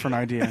Very different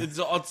idea.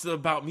 It's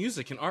about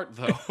music and art,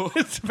 though.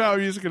 It's about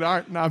music and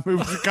art, not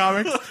movies and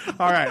comics.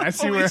 All right, I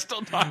see we where.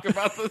 still talk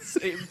about the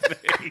same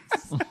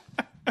things.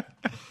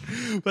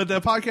 But the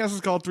podcast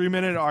is called 3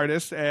 Minute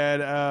Artist,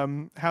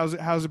 and how's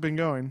it been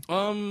going?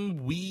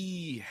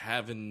 We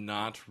have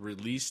not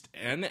released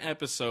an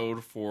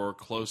episode for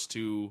close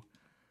to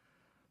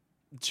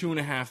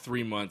 2.5,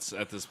 3 months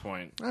at this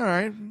point. All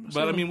right,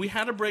 But I mean, we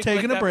had a break.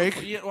 Taking like a break.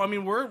 before. Yeah, well, I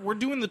mean, we're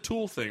doing the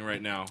Tool thing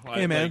right now.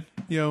 hey man,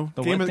 The game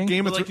what of thing?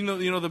 game of Like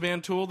you know the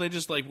band Tool. They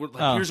just like,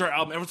 here's our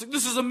album. Everyone's like,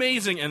 this is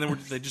amazing, and then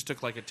they just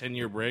took like a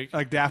 10-year break.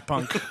 like Daft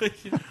Punk,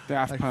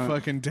 Daft like Punk.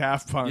 fucking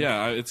Daft Punk.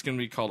 Yeah, it's gonna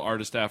be called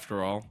Artist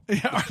After All.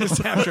 Yeah,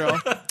 Artist After All.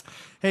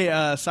 Hey,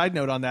 side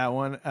note on that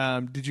one.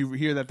 Did you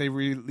hear that they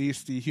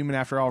released the Human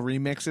After All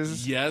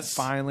remixes? Yes.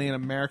 Finally in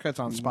America. It's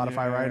on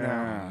Spotify right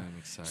now. I'm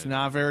excited. It's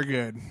not very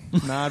good.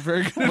 Not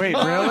very good. Wait,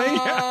 really?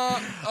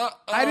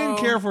 I didn't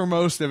care for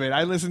most of it.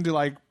 I listened to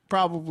like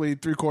probably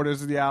 3/4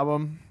 of the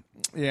album.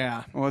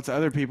 Yeah. Well, it's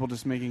other people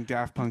just making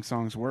Daft Punk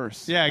songs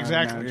worse. Yeah, I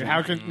exactly. imagine.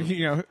 How can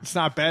it's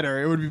not better?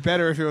 It would be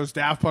better if it was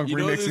Daft Punk You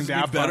know, this remixing would be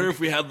Daft better Punk. if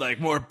we had like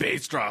more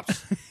bass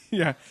drops.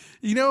 Yeah,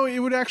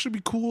 it would actually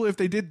be cool if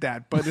they did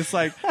that. But it's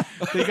like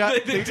they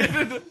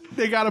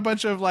got a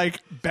bunch of like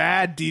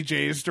bad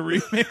DJs to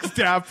remix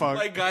Daft Punk.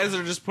 Like guys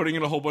are just putting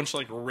in a whole bunch of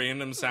like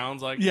random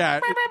sounds, like yeah,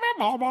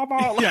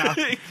 yeah.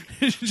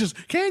 It's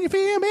just can you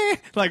feel me?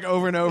 Like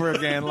over and over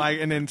again, like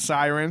and then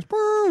sirens.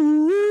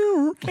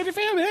 Can you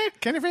feel me?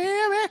 Can you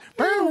feel me?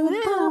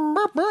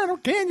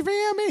 Can you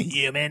feel me?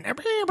 Human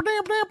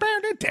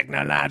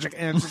technologic,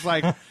 and it's just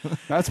like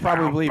That's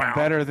probably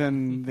better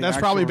than the that's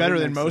probably actual better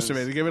than most of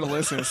remixes. it. Give it a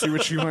listen and see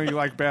which one you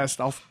like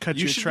best. I'll cut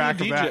you, you a should track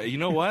be a of DJ. that. You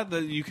know what?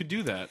 You could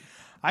do that.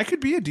 I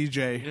could be a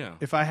DJ Yeah.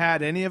 if I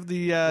had any of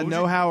the would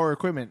know-how or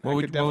equipment. I could what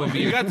would definitely be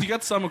You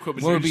got some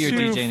equipment. What would be your Two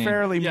DJ name?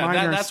 fairly Yeah,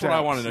 minor that's what I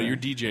want to know.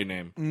 steps. Your DJ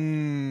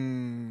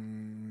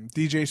name.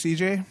 DJ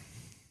CJ.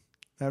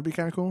 That would be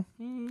kind of cool.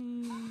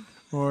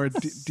 Or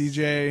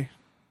DJ.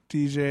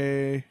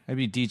 I'd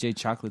be DJ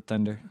Chocolate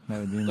Thunder. That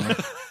would be mine.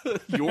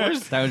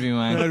 Yours? That would be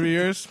mine. That would be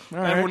yours. All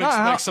right. Everyone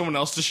expects someone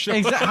else to show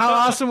up. How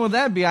awesome would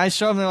that be? I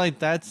show them, they're like,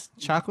 "That's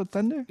Chocolate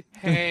Thunder."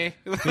 Hey.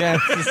 Yeah,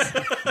 it's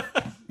this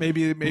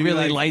Maybe really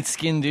like,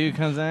 light-skinned dude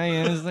comes out.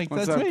 And it's like,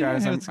 What's "That's up, me."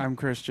 guys? Yeah, I'm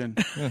Christian.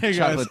 Hey guys,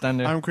 Chocolate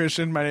Thunder. I'm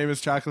Christian. My name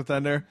is Chocolate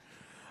Thunder.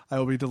 I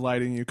will be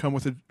delighting you. Come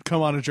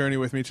on a journey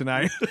with me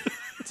tonight.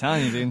 I'm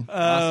telling you, dude.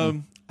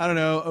 Awesome. I don't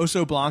know.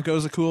 Oso Blanco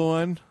is a cool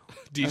one.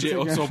 DJ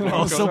Oso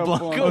Also,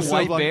 Blanco. Blanco, Oso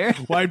White Blanco. Bear.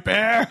 White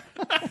Bear.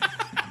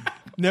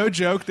 No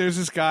joke. There's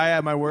this guy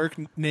at my work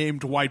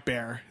named White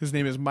Bear. His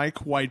name is Mike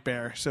White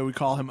Bear, so we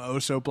call him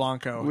Oso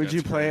Blanco. Would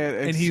you play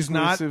it And he's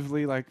not-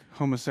 exclusively like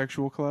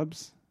homosexual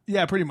clubs?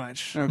 Yeah, pretty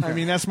much. Okay. I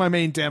mean, that's my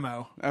main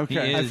demo. Okay.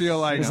 He I is, feel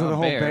like This is the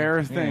whole bear.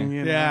 bear thing.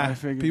 You know, Yeah, I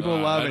figured. people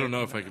love I it. don't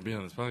know if I could be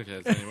on this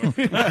podcast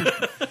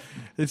anymore.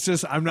 It's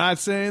just I'm not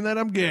saying that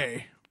I'm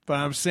gay, but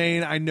I'm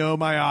saying I know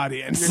my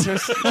audience. You're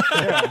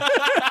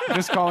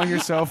just calling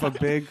yourself a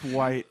big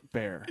white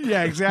bear.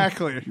 Yeah,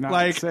 exactly. Not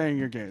like, saying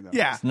you're gay though.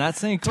 yeah. Not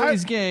saying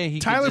Cody's gay. He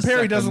could Tyler just Perry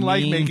suck a doesn't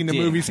like mean making the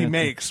dick. movies he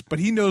makes, but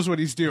he knows what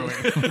he's doing.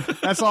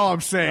 That's all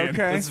I'm saying.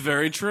 Okay. That's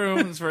very true.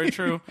 It's very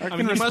true. I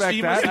can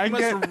respect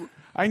that.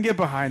 I can get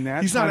behind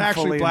that. He's not pun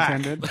actually fully black.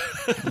 intended.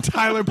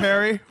 Tyler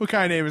Perry? What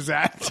kind of name is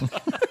that?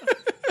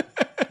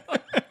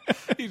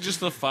 He's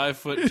just a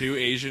 5'2"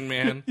 Asian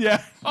man.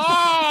 Yeah.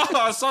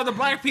 Oh, so the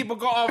black people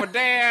go over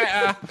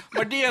there.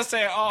 My dear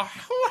say, oh,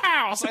 who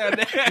house.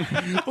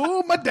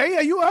 Oh,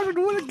 Medea, you ever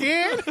do it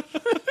again?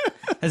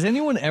 Has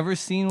anyone ever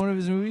seen one of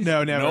his movies?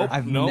 No, never. Nope.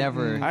 I've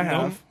never. I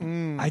have.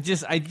 I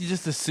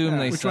just assume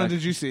they Which suck. one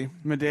did you see?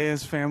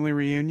 Medea's Family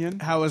Reunion.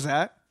 How was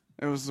that?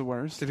 It was the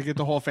worst. Did it get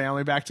the whole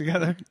family back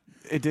together?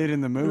 It did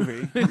in the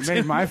movie. It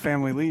made my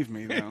family leave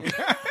me, though.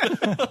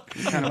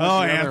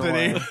 Oh,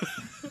 Anthony.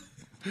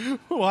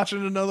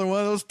 Watching another one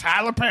of those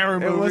Tyler Perry It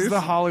movies. was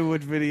the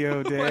Hollywood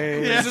Video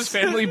Day. Is this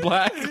Family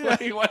Black?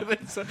 Like, why do they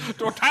say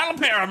Tyler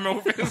Perry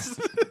movies?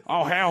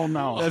 Oh, hell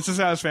no. That's just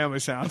how his family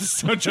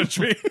sounds. Don't judge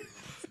me.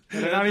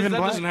 They're not even that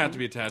black. doesn't have to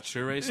be attached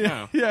to a race.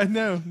 No. Yeah,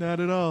 no, not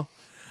at all.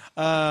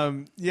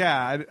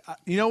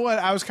 You know what?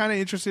 I was kind of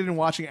interested in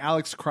watching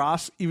Alex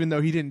Cross, even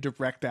though he didn't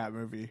direct that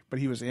movie, but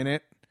he was in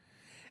it.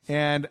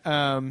 And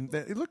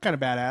it looked kind of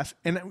badass.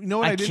 And you know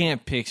what? I did?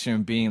 can't picture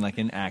him being like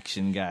an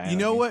action guy. You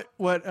know what?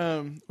 What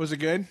was it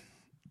good?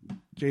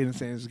 Jaden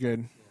saying it's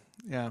good.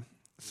 Yeah.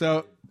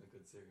 So.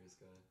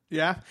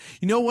 Yeah.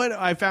 You know what?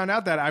 I found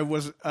out that I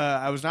was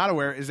not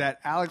aware is that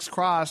Alex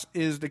Cross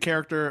is the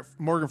character,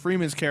 Morgan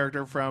Freeman's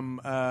character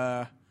from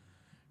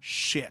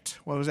shit.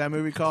 What was that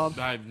movie called?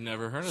 I've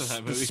never heard of that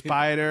The movie.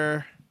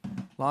 Spider.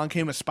 Along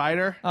Came a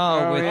Spider.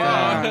 Oh,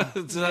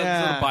 with Is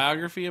that a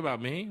biography about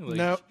me? Like,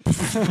 No.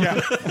 Yeah.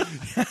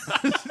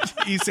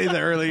 You say the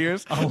early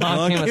years.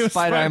 Along Came a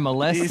Spider I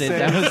molested. He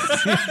That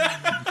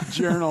said- was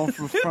Journal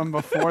from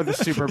before the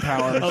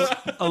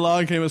superpowers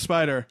Along Came a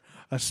Spider.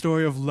 A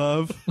story of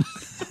love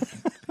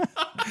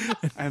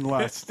and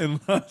lust. and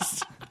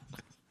lust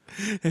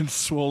and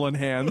swollen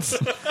hands.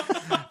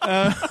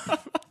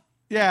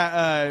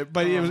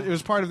 But it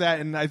was part of that,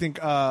 and I think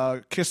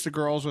Kiss the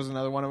Girls was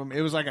another one of them.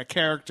 It was like a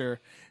character,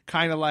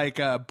 kind of like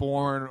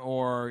Bourne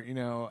or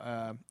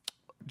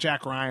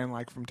Jack Ryan,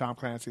 like from Tom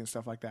Clancy and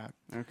stuff like that.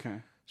 Okay.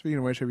 Speaking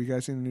of which, have you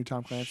guys seen the new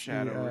Tom Clancy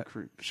Shadow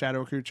Recruit. Shadow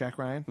Recruit, Jack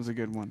Ryan? It was a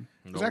good one.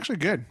 It was actually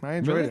good. I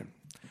enjoyed Really? it.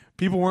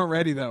 People weren't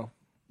ready though.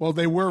 Well,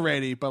 they were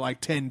ready, but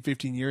like 10,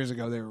 15 years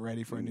ago, they were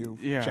ready for a new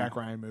Jack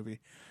Ryan movie.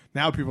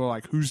 Now people are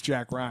like, who's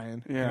Jack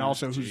Ryan? Yeah. And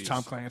also, who's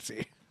Tom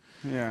Clancy?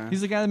 Yeah.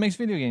 he's the guy that makes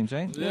video games,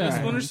 right? Yeah, the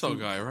Splinter Cell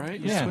guy, right?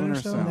 Yeah.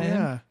 Splinter Cell.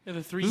 Yeah. Yeah,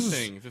 the three This is-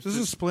 thing. this is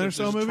a Splinter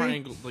Cell there's a movie?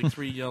 Triangle, like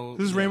three yellow.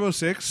 This is Rainbow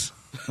Six.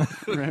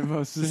 Rainbow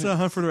Is this Six.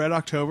 Hunt for the Red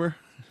October?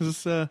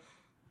 Is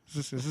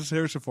this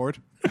Harrison Ford?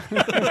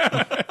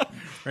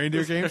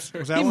 Reindeer Games?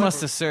 Was that He one? must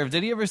have served.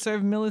 Did he ever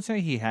serve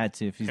military? He had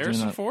to. If he's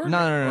Harrison doing that. Ford?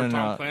 No. Or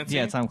Tom Clancy?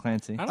 Yeah, Tom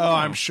Clancy. I don't Oh, know.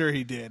 I'm sure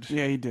he did.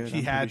 Yeah, he did. He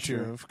I'm had pretty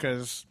to sure.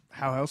 because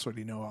how else would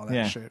he know all that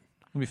Yeah. shit?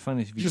 It'd be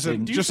funny if you Just a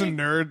didn't. just a think-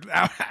 nerd Do you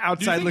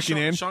outside think looking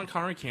in. Sean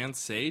Connery can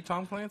say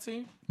Tom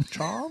Clancy?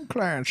 Tom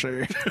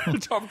Clancy.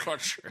 Tom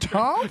Clancy.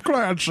 Tom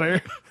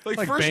Clancy. Like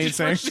Bane first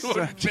saying. he's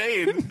doing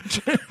Bane.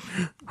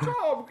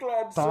 Tom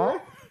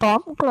Clancy.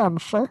 Tom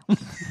Clancy.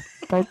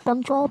 Take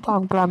control,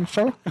 Tom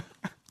Clancy.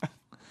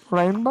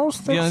 Rainbow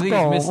Six The only thing he's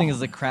Gold. missing is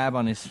the crab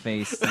on his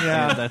face.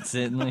 Yeah. That's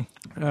it. Like,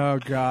 Oh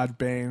God,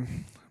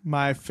 Bane.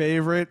 My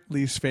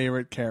least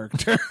favorite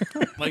character.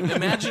 Like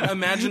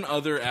imagine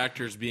other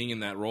actors being in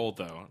that role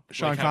though.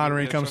 Sean Like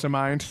Connery having- comes to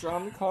mind.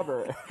 Sean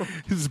Connery.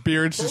 His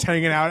beard's just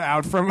hanging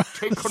out from.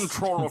 Take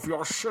control of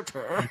your city.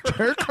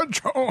 Take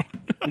control.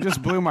 You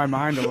just blew my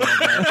mind a little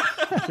bit.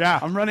 Yeah.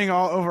 I'm running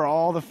all over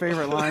all the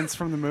favorite lines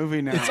from the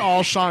movie now. It's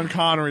all Sean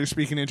Connery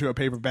speaking into a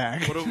paper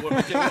bag.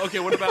 Okay,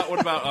 what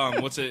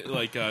about what's it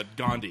like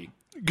Gandhi?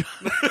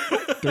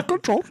 Take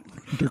control.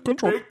 Take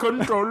control. Take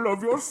control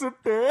of your city.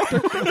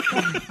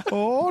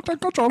 Oh, take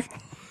control.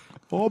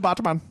 Oh,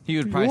 Batman. he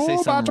would probably say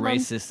Oh, something Batman.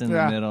 racist in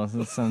Yeah. the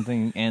middle,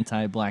 something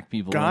anti-black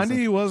people.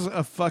 Gandhi was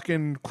a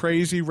fucking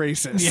crazy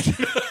racist.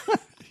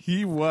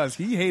 He was.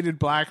 He hated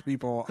black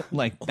people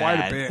like quite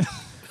bad. a bit.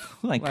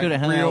 Like Like could have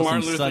hung real out Martin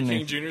with Luther some King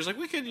Sunday. Jr. is like,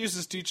 we could use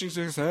his teachings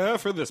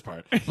for this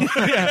part.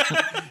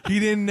 He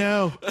didn't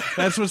know.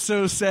 That's what's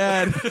so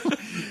sad.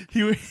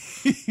 He went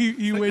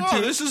Oh,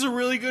 to this is a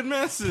really good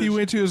message. he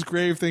went to his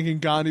grave thinking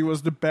Gandhi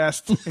was the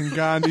best, and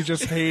Gandhi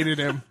just hated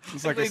him.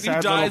 He's like a He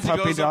sad dies, he little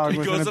puppy goes up- dog he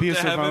with goes an up to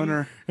abusive heaven.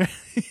 owner.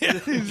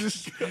 He's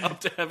just up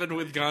to heaven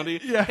with Gandhi.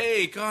 Yeah.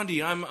 Hey,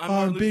 Gandhi, I'm oh,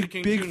 Martin Luther big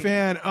King big Jr.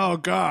 fan. Oh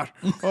God.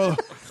 Oh,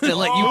 To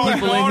let you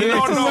people in here.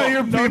 To let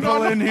your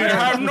people in I here.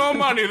 have no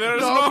money.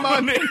 There's no no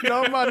money. money.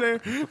 No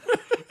money.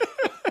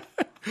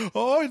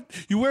 Oh,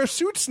 you wear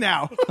suits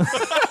now.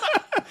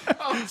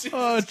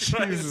 Oh,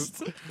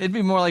 Jesus. It'd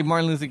be more like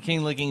Martin Luther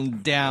King looking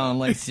down,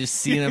 like just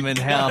seeing him in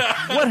hell.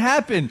 What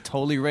happened?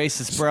 Totally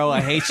racist, bro.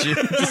 I hate you.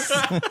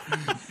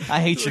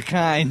 I hate your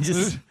kind.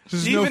 Just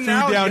There's Even no food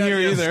now, down yeah, here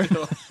yeah, either.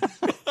 still.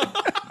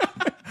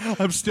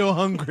 I'm still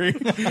hungry.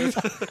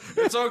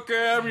 It's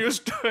okay. I'm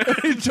used to it.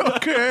 It's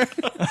okay.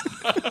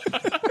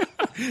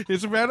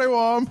 It's very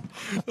warm.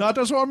 Not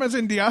as warm as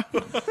India.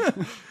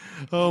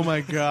 Oh my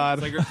God.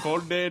 Like a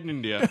cold day in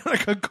India.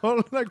 like a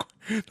cold,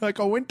 like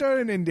a winter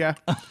in India.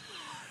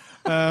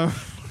 God.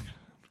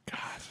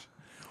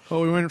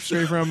 Oh, we went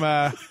straight from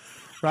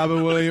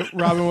Robin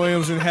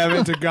Williams in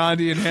heaven to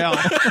Gandhi in hell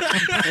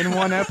In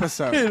one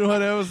episode. in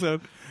one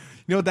episode.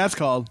 You know what that's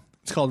called?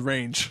 It's called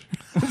range.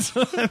 That's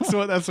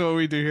what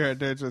we do here at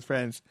Nerds with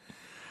Friends.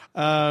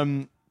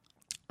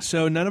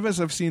 So none of us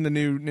have seen the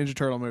new Ninja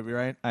Turtle movie,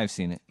 right? I've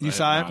seen it. You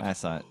saw it? I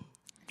saw it.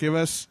 Give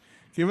us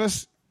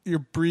your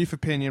brief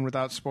opinion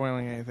without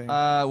spoiling anything.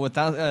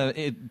 Without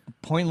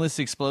pointless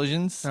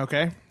explosions.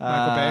 Okay.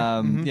 Michael Bay.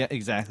 Mm-hmm. Yeah,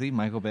 exactly.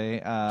 Michael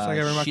Bay.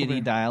 Michael Bay.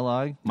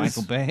 Dialogue.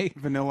 Michael Bay.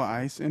 Vanilla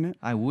Ice in it.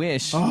 I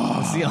wish.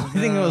 That's the only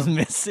thing that was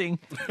missing.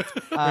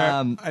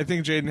 I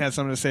think Jaden had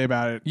something to say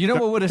about it. You know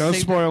what would have Don't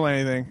saved spoil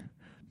anything.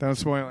 Don't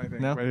spoil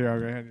anything. No? Right here, I'll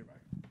go ahead.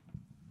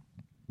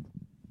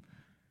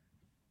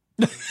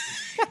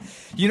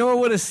 You know what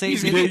would have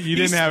saved it? You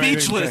didn't have anything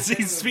to speechless. say.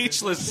 He's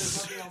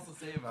speechless.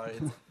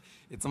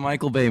 It's a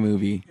Michael Bay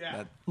movie.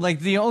 Yeah. Like,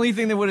 the only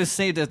thing that would have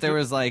saved it, there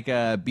was, like,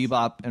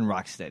 Bebop and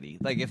Rocksteady.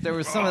 Like, if there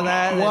was some of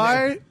that...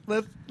 Why?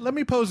 Let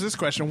me pose this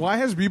question. Why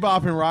has Bebop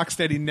and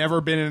Rocksteady never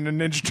been in a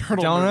Ninja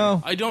Turtle Don't movie?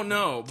 know. I don't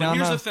know. But Don't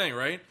here's know. the thing,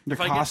 right? The if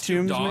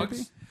costumes, I get two dogs,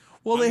 maybe?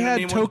 Well, I'm they gonna had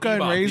name one Toka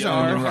and Bebop, Razor the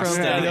other one from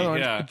Rocksteady, the other one.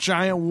 yeah. A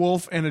giant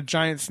wolf and a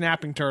giant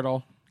snapping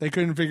turtle. They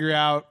couldn't figure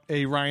out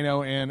a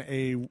rhino and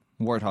a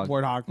Warthog.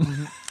 warthog.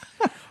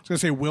 I was going to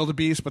say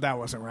wildebeest, but that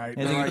wasn't right.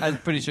 I think, I'm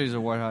pretty sure he's a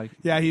warthog.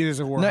 Yeah, he is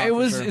a warthog. No, it for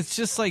was. sure. It's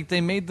just like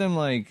they made them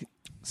like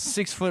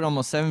 6 foot,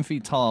 almost 7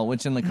 feet tall,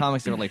 which in the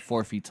comics they were like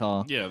 4 feet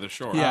tall. Yeah, they're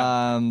short.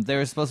 Yeah. They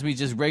were supposed to be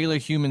just regular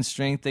human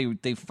strength.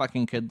 They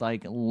fucking could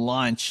like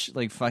launch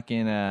like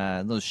fucking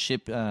those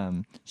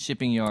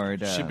shipping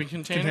yard Shipping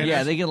containers?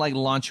 Yeah, they could like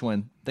launch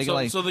one. They could So,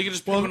 like so they can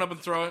just pick one up and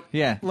throw it?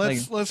 yeah.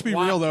 Let's be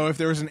Why- real though. If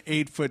there was an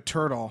 8-foot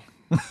turtle,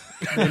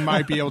 they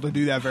might be able to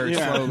do that very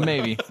like, slowly.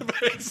 maybe.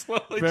 Very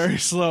slowly. Very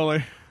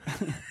slowly.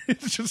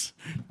 It's just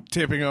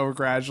tipping over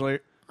gradually.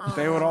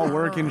 They would all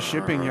work in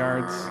shipping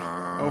yards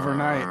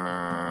overnight.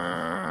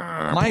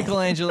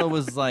 Michelangelo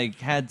was like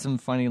had some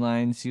funny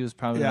lines. He was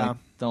probably Yeah. like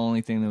the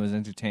only thing that was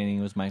entertaining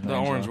was The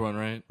Michelangelo. orange one,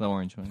 right? The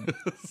orange one.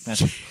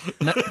 That's,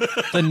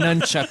 the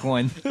nunchuck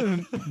one.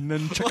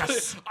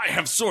 Nunchucks. I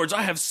have swords.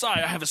 I have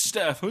sai. I have a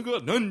staff. I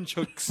got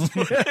nunchucks.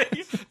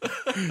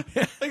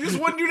 Like this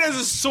one dude has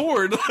a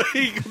sword.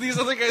 Like these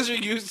other guys are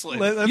useless.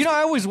 Let's- You know,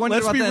 I always wondered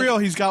Let's about be that. real.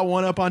 He's got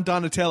one up on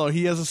Donatello.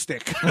 He has a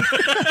stick.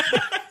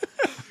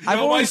 I've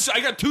always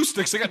I got 2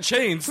 sticks. I got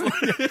chains.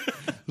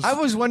 I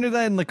always wondered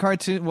that in the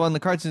cartoon. Well, in the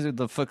cartoons,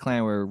 the Foot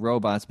Clan were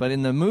robots, but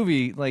in the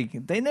movie, like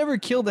they never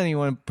killed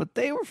anyone, but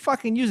they were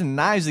fucking using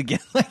knives again.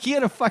 Like he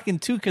had a fucking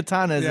 2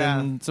 katanas, Yeah.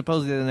 and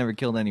supposedly they never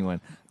killed anyone.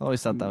 I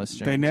always thought that was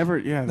strange. They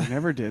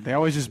never did. They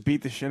always just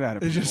beat the shit out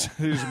of They people.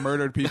 just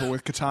murdered people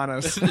with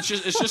katanas. It's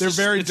just They're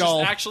very it's dull.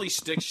 Just actually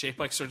sticks shaped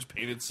like swords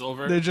painted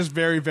silver. They're just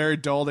very, very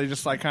dull. They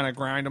just like kind of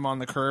grind them on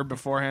the curb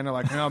beforehand. They're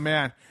like, oh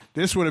man,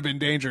 this would have been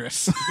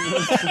dangerous.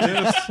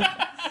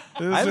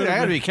 I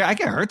gotta be careful. I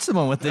can hurt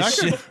someone with this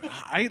shit.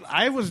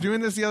 I was doing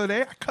this the other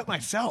day. I cut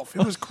myself.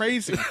 It was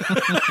crazy.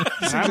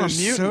 These I'm a things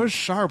are mutant. so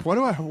sharp. What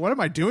am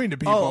I doing to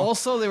people? Oh,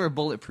 also they were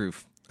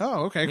bulletproof.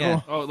 Oh, okay,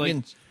 Yeah. cool. Oh, like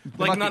You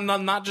like can-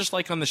 not just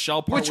like on the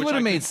shell part, Which would've I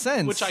made could-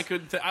 sense. Which I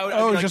could. I would, I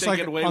Oh, feel just they like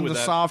get away on with the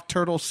that. soft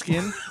turtle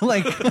skin.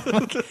 like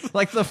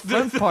the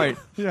front part.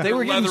 They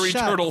were getting leathery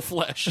shot. turtle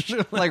flesh.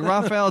 Like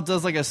Raphael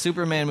does like a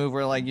Superman move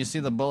where like you see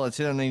the bullets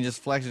hit him and he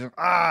just flexes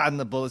and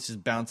the bullets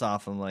just bounce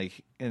off him like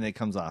and it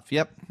comes off.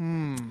 Yep.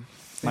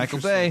 Michael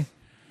Bay.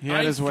 He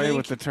had I his way think-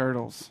 with the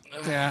turtles.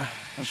 Yeah,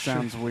 That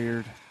sounds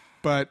weird.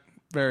 but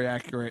very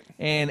accurate.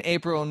 And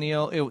April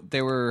O'Neil,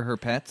 they were her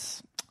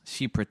pets.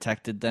 She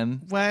protected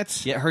them.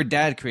 What? Yeah, her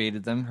dad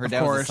created them. Her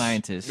dad was a course.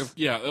 scientist.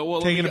 Yeah, well,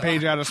 Taking a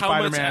page out of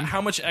Spider-Man. How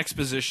much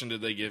exposition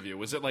did they give you?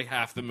 Was it like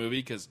half the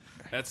movie? Because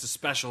that's the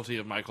specialty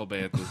of Michael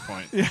Bay at this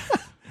point.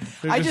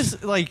 I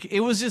just like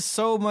it was just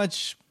so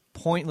much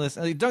pointless.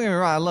 Like, don't get me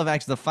wrong, I love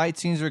action. The fight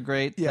scenes were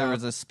great. Yeah. There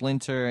was a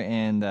Splinter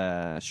and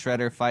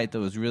Shredder fight that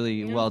was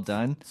really well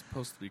done. It's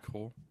supposed to be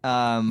cool.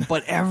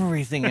 But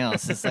everything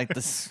else is like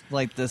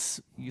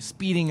this you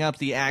speeding up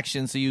the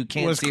action so you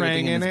can't Was see Krang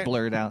everything and in it's it?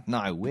 blurred out. No,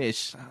 I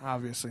wish.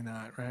 Obviously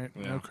not, right?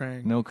 Yeah. No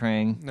Krang. No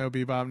Krang. No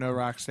Bebop, no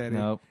Rocksteady.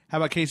 Nope. How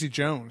about Casey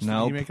Jones? Did he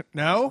Nope. make it?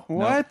 No?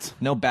 What?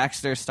 No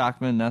Baxter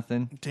Stockman,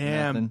 nothing.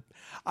 Damn. Nothing.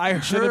 I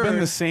Should have been the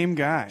heard same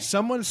guy.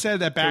 someone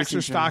said that Baxter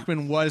Casey Jones.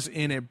 Stockman was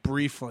in it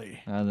briefly.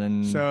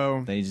 Then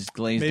So they just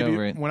glazed Maybe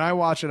over it. when I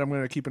watch it, I'm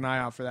going to keep an eye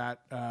out for that.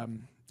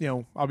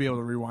 I'll be able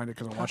to rewind it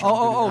because I watch it.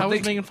 How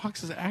was Megan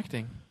Fox's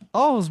acting?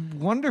 Oh, it was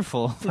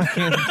wonderful.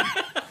 Fucking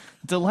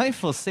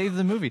delightful. Save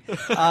the movie.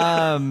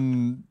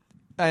 And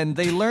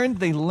they learned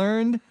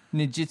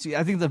ninjutsu.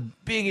 I think the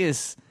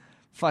biggest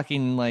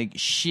fucking like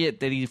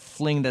shit that he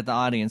flinged at the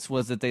audience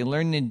was that they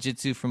learned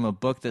ninjutsu from a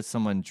book that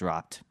someone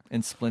dropped.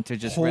 And Splinter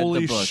just read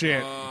Holy the book.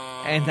 shit.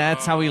 And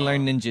that's how we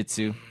learned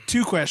ninjutsu.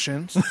 2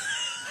 questions.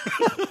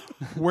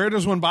 Where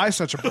does one buy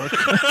such a book?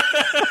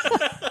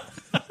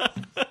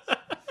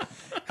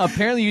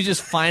 Apparently you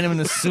just find them in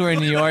the sewer in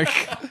New York.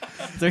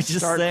 They're just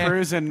Start there.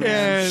 cruising,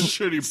 man. And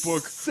Shitty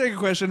book. second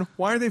question,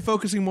 why are they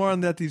focusing more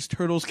on that these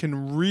turtles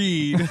can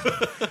read?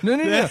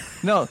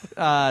 No.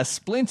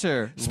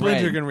 Splinter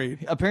Splinter can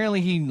read.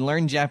 Apparently he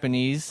learned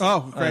Japanese.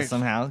 Oh, great.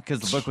 Somehow, because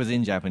the book was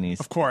in Japanese.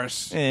 Of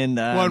course. And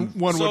one So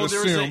would there was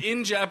assume. an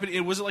in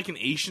Japanese. Was it like an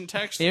Asian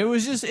text? it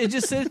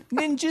just said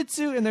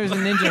ninjutsu, and there was a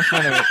ninja in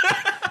front of it.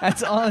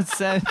 That's all it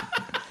said.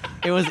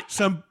 It was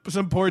some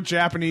poor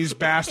Japanese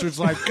bastard's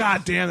like,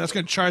 God damn, that's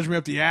gonna charge me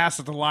up the ass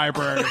at the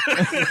library.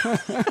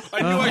 I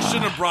knew I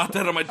shouldn't have brought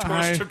that on my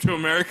tourist trip to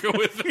America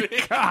with me.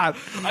 God,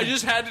 I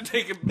just had to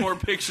take more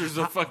pictures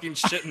of fucking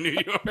shit in New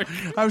York.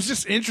 I was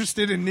just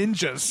interested in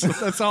ninjas.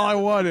 That's all I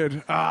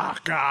wanted. Ah,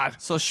 God.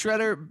 So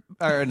Splinter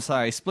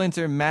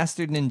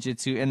mastered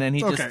ninjutsu, and then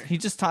he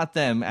just taught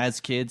them as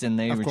kids, and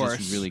they were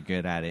just really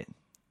good at it.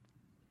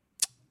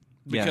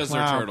 Because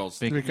they're turtles.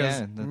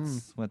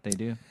 That's what they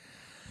do.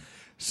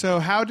 So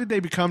how did they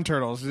become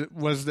turtles?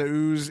 Was the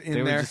ooze in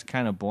They there? were just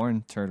kind of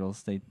born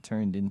turtles. They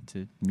turned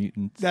into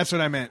mutants. That's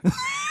what I meant.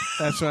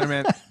 That's what I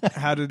meant.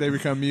 How did they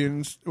become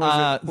mutants?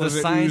 Was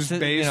it scientist, ooze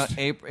based?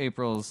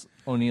 April's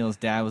O'Neill's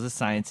dad was a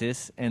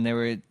scientist, and they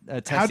were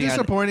testing How out-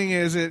 disappointing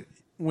is it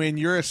when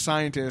you're a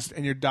scientist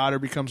and your daughter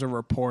becomes a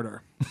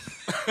reporter?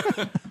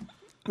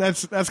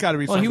 That's got to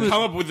be something.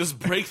 Come up with this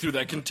breakthrough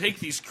that can take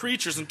these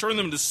creatures and turn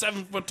them into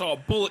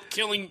 7-foot-tall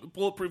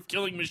bulletproof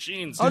killing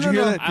machines. Did you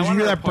hear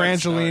that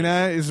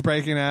Brangelina is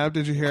breaking up?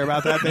 Did you hear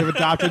about that? They've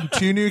adopted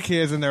 2 new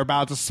kids and they're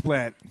about to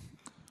split.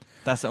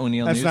 That's the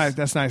O'Neill That's news. nice.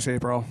 That's nice,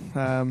 April.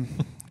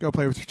 Go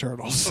play with your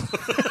turtles.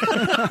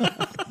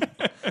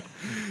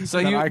 So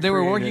they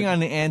were working on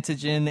the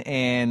antigen,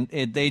 and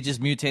they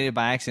just mutated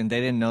by accident. They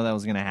didn't know that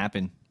was going to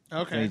happen.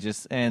 Okay.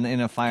 And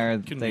in a fire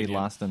they Convenient.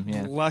 lost them.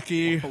 Yeah.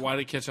 Lucky. Why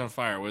did it catch on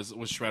fire? Was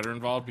Shredder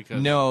involved?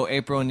 Because No,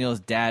 April O'Neill's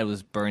dad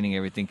was burning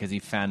everything because he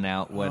found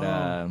out what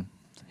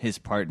his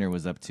partner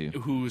was up to.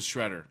 Who was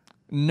Shredder?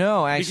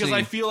 No, actually, Because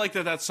I feel like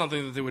that's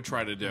something that they would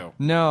try to do.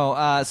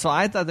 no. So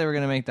I thought they were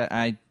going to make that.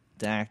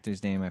 The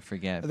actor's name I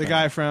forget. The but-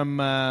 guy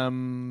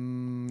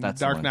from That's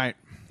the Dark one. Knight.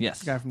 Yes.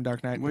 The guy from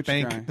Dark Knight. Which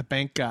the guy?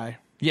 bank guy.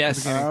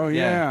 Yes. Oh,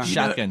 yeah.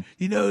 Shotgun.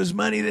 You know whose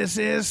money this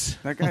is?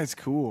 That guy's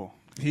cool.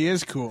 He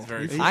is cool.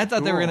 I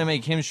thought they were cool. going to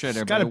make him Shredder, He's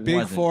but got a it big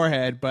wasn't.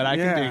 forehead, but I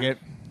Yeah. can dig it.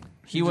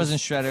 He wasn't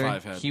Shredder.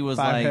 Five-head. He was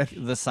Five-head.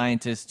 like the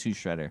scientist to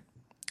Shredder.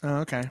 Oh,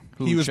 okay.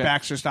 Who He was Shred-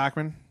 Baxter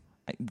Stockman.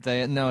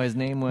 No, his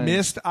name was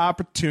Missed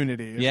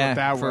opportunity. Is Yeah, what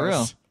that for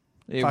was.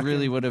 real. It Fucking-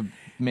 really would have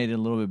made it a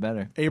little bit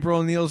better. April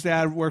O'Neill's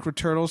dad worked with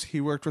turtles. He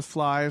worked with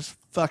flies.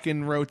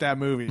 Fucking wrote that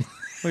movie.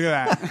 Look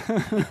at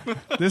that.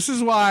 This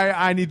is why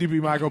I need to be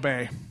Michael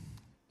Bay.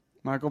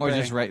 Michael Or Bay.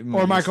 just write Or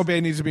movies. Michael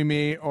Bay needs to be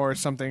me or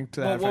something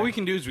to that Well, what effect. we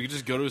can do is we could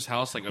just go to his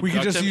house, like We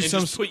could abduct just him, use and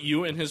some- just put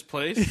you in his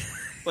place,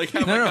 like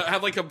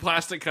have like a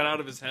plastic cutout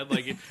of his head,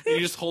 like, and you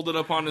just hold it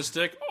up on his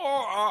stick.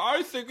 Oh,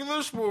 I think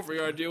this movie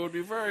idea would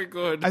be very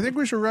good. I think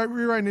we should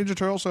rewrite Ninja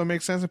Turtles so it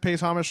makes sense and pays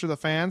homage to the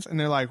fans. And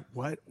they're like,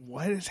 what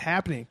is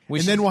happening?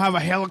 And then we'll have a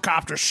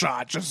helicopter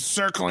shot just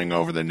circling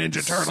over the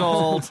Ninja Turtles.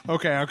 Sold.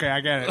 Okay, I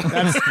get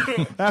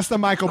it. That's the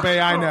Michael Bay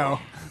I know.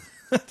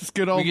 It's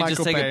good old We could Michael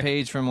just take Bay. a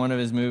page from one of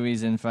his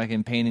movies and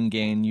fucking Pain and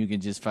Gain. You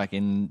could just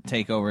fucking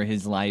take over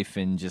his life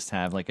and just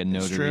have like a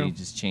notary, true.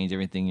 just change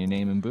everything, your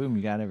name, and boom,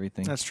 you got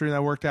everything. That's true.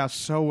 That worked out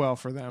so well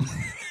for them.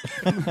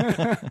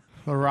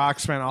 The Rock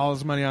spent all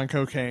his money on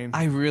cocaine.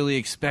 I really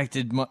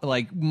expected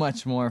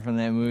much more from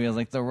that movie. I was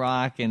like The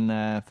Rock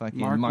and fucking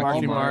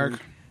Marky Mark.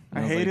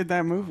 I was hated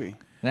that movie.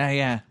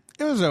 Yeah.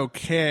 It was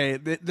okay.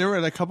 There were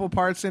a couple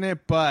parts in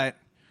it, but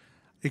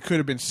it could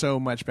have been so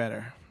much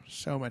better.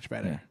 So much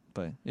better. Yeah.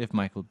 But if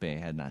Michael Bay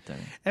had not done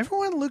it.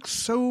 Everyone looks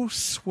so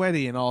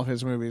sweaty in all of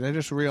his movies. I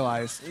just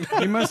realized.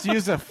 He must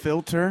use a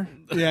filter.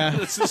 Yeah.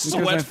 It's a Because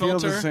sweat I feel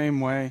filter. the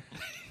same way.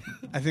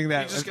 I think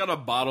that He just got a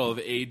bottle of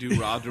A.Do.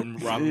 Robin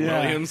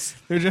Yeah. Williams.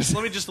 they're just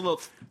Let me just a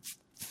little.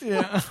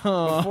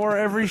 Before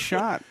every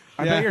shot.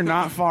 I bet you're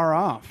not far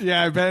off.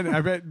 Yeah, I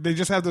bet they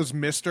just have those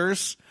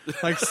misters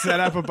like set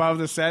up above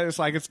the set. It's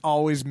like it's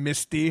always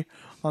misty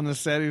on the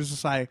set. He's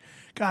just like,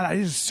 God, it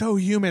is so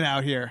humid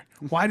out here.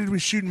 Why did we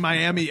shoot in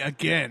Miami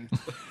again?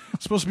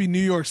 It's supposed to be New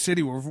York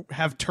City where we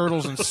have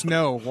turtles and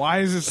snow. Why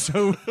is it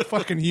so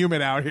fucking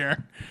humid out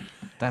here?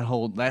 That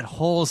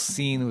whole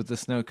scene with the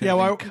snow could Yeah,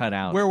 have been cut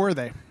out. Where were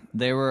they?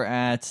 They were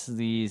at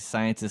the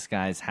scientist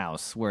guy's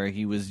house where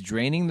he was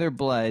draining their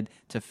blood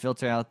to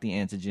filter out the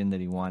antigen that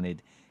he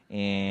wanted.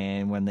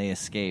 And when they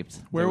escaped,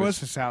 Where there was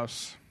his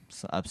house?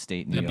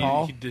 upstate New York.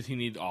 Nepal? Did he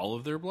need all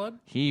of their blood?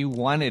 He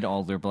wanted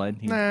all their blood.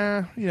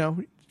 Nah,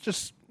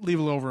 just leave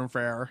a little room for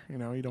error. You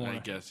don't I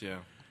want to. guess, yeah.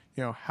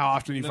 How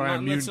often you find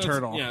a mutant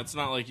turtle? Yeah, it's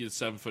not like a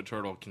 7-foot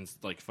turtle can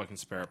like fucking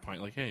spare a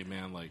pint. Like, hey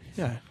man, like,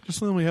 Yeah,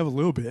 just let me have a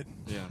little bit.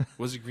 yeah.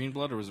 Was it green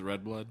blood or was it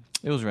red blood?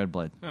 It was red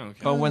blood. Oh, okay.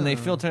 But when they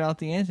filtered out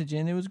the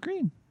antigen, it was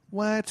green.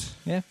 What?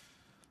 Yeah.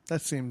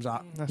 That seems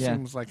odd. That Yeah.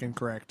 seems like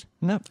incorrect.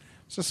 Nope.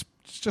 It's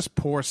just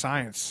poor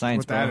science.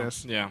 Science, what that bro.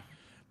 is. Yeah.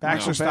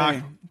 Baxter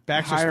Michael Bay.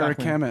 Baxter Hire a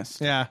Stockman.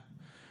 chemist. Yeah.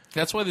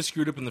 That's why they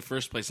screwed up in the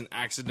first place and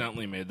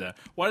accidentally made that.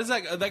 Why does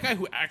that guy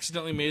who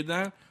accidentally made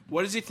that?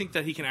 What does he think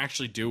that he can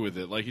actually do with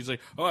it? Like he's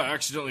like, oh, I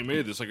accidentally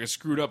made this. Like I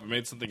screwed up and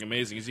made something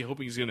amazing. Is he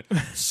hoping he's gonna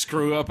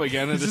screw up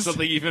again and do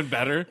something even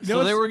better?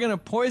 So they were going to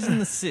poison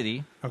the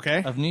city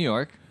Okay. of New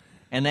York,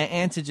 and that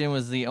antigen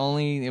was the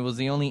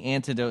only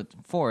antidote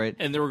for it.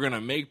 And they were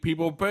gonna make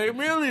people pay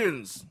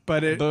millions.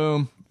 But it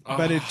Boom.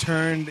 it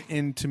turned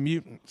into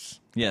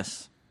mutants.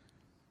 Yes.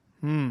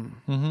 No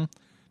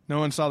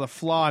one saw the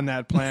flaw in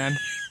that plan.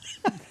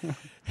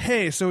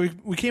 hey, so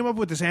we came up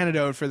with this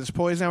antidote for this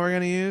poison that we're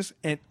going to use,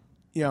 and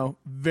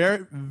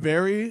very,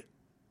 very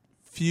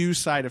few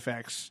side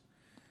effects.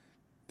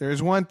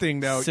 There's one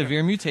thing though.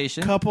 Severe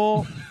mutation.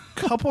 Couple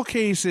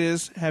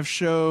cases have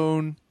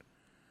shown.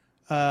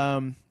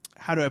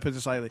 How do I put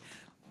this lightly?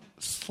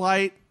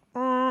 Slight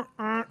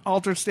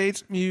altered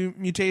states,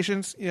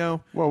 mutations.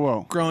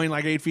 Whoa. Growing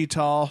like 8 feet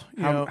tall.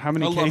 How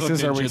many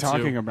cases are we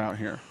talking about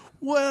here?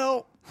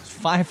 Well,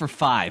 5 for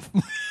 5.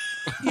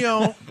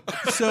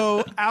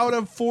 So out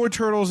of 4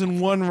 turtles and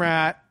 1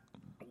 rat,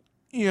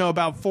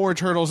 about 4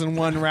 turtles and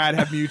 1 rat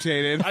have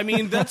mutated. I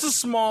mean, that's a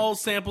small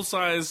sample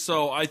size,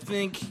 so I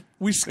think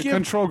we The skipped.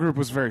 control group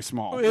was very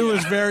small. It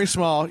was very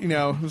small. It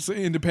was an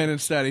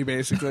independent study,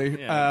 basically.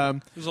 yeah,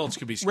 results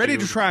could be skewed. Ready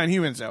to try on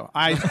humans, though.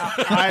 I'm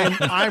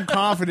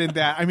confident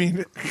that. I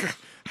mean,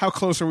 how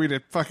close are we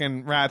to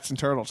fucking rats and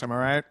turtles? Am I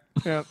right?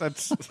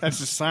 That's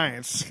just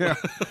science.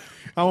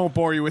 I won't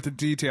bore you with the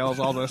details,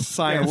 all the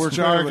science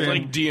jargon,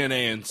 like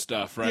DNA and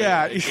stuff, right?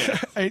 Yeah,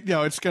 Like,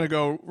 it's going to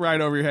go right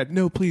over your head.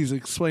 No, please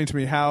explain to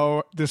me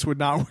how this would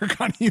not work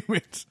on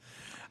humans.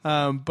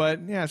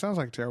 But yeah, it sounds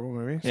like a terrible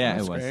movie. Yeah,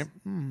 Sounds it was.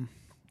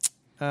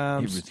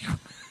 Great.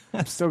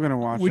 I'm still gonna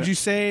watch it. Would you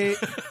say?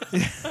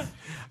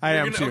 I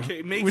am too.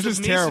 Okay, which is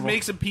terrible.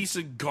 Makes a piece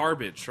of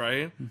garbage,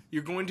 right?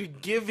 You're going to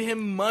give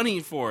him money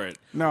for it.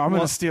 No, I'm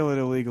gonna steal it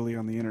illegally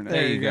on the internet.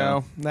 There you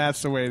go.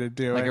 That's the way to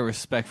do Like it. a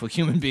respectful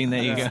human being.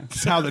 There you go.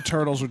 That's how the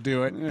turtles would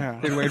do it. Yeah.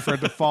 They'd wait for it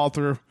to fall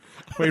through.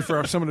 Wait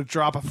for someone to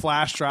drop a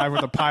flash drive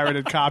with a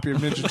pirated copy of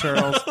Ninja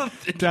Turtles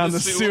down the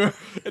sewer.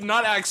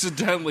 Not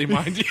accidentally,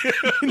 mind you.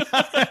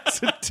 Not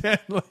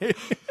accidentally.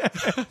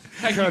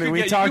 Cody,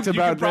 we talked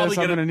about this.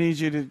 I'm gonna need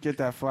you to get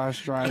that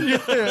flash drive.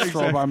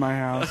 Stroll by my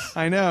house.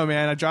 I know,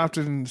 man. I dropped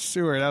it in the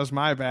sewer. That was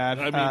my bad.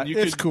 I mean,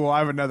 it's cool. I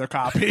have another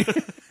copy.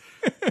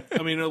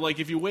 I mean, like,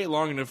 if you wait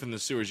long enough in the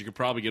sewers, you could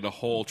probably get a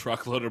whole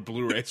truckload of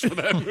Blu-rays for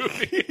that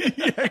movie.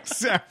 Yeah,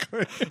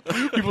 exactly.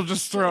 People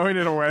just throwing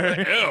it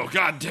away. Oh,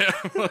 goddamn.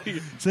 Like,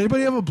 Does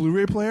anybody have a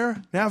Blu-ray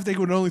player? Now if they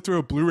would only throw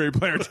a Blu-ray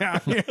player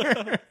down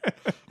here.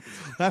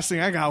 Last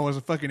thing I got was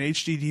a fucking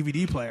HD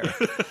DVD player.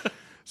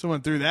 Someone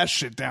threw that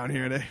shit down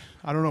here.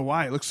 I don't know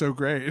why. It looks so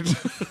great. On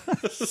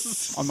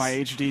my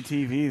HD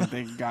TV,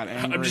 they got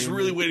angry. I'm just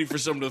really waiting for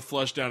someone to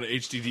flush down an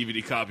HD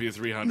DVD copy of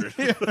 300.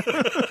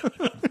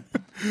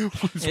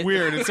 It's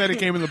weird. It said it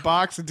came in the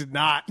box. It did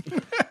not.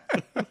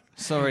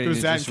 So ready It was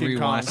to that just and King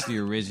Kong. rewatch the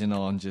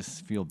original and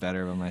just feel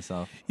better about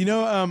myself.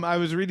 I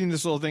was reading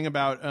this little thing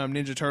about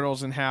Ninja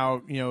Turtles and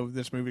how,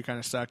 this movie kind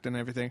of sucked and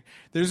everything.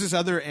 There's this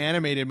other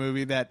animated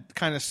movie that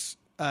kind of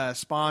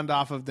spawned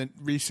off of the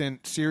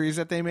recent series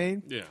that they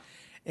made. Yeah.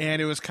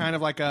 And it was kind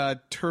of like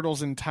a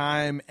Turtles in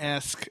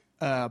Time-esque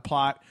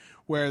plot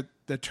where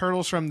the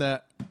turtles from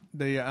the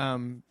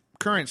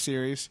current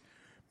series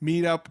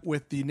meet up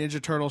with the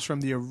Ninja Turtles from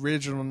the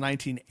original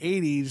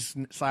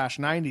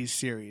 1980s/90s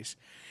series.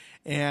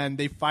 And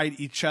they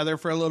fight each other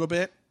for a little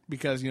bit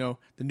because, the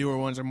newer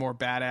ones are more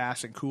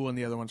badass and cool and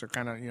the other ones are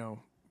kind of,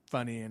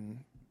 funny and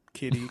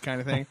kiddie kind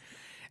of thing.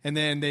 And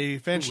then they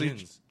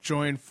eventually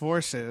join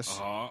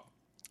forces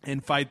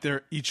and fight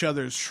each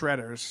other's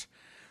shredders.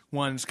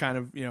 One's kind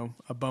of,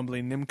 a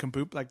bumbling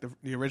nincompoop like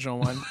the original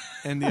one,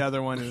 and the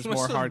other one is more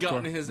Must have hardcore.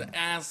 gotten his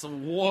ass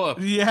whooped.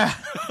 Yeah.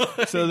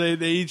 So they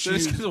each They're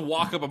just use going to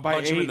walk up and by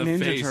punch him 8 in the Ninja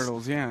face.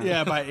 Turtles. Yeah.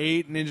 yeah by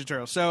 8 Ninja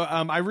Turtles. So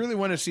I really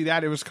want to see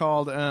that. It was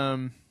called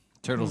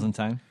Turtles in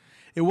Time.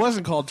 it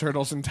wasn't called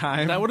Turtles in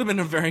Time. That would have been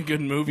a very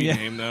good movie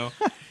name, though.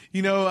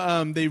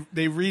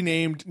 They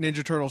renamed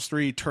Ninja Turtles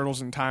 3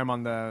 Turtles in Time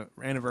on the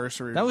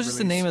anniversary. That was just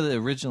the name of the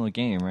original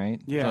game, right?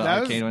 Yeah. The That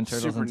was arcade one,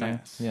 Turtles Super in Time.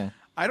 NES. Yeah.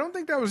 I don't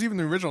think that was even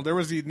the original. There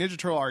was the Ninja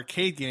Turtle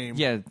arcade game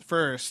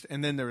first,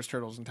 and then there was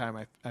Turtles in Time,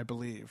 I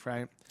believe,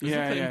 right? Is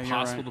it you're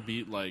impossible right. to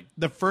beat, like...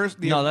 The first,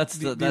 No, that's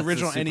the that's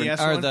original Super,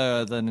 NES or one.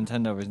 the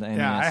Nintendo version. The NES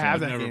Yeah, I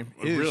have one. that Never- game.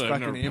 It is really, I've never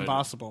fucking played it.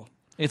 impossible.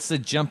 It's the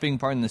jumping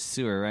part in the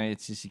sewer, right?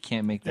 It's just you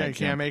can't make that. Yeah, you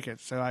jump. can't make it.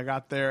 So I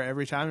got there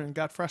every time and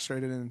got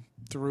frustrated and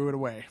threw it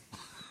away.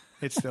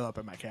 It's still up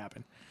in my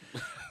cabin.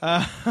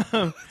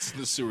 It's in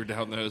the sewer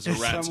down there. There's a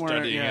rat Somewhere,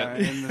 studying yeah,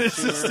 it. in the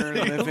sewer,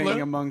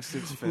 living amongst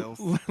its filth.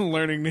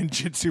 Learning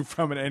ninjutsu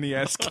from an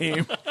NES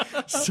game.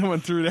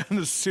 Someone threw down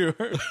the sewer.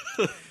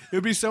 It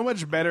would be so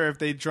much better if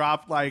they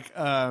dropped like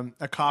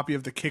a copy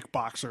of The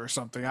Kickboxer or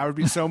something. I would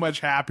be so much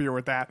happier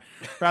with that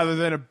rather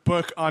than a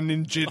book on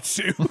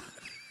ninjutsu.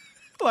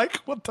 Like,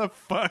 what the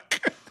fuck?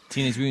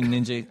 Teenage Mutant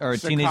Ninja or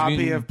It's a Teenage copy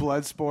Mutant of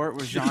Bloodsport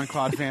with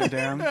Jean-Claude Van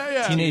Damme.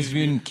 Yeah. Teenage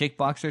Mutant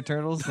Kickboxer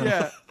Turtles.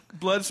 Yeah.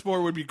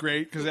 Bloodsport would be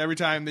great because every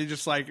time they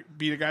just like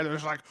beat a guy, they're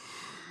just like,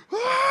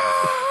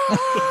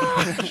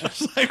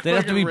 just, like They'd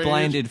have to fucking be rage.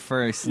 blinded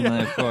first, and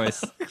then of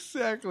course.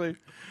 Exactly.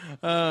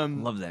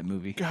 Love that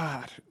movie.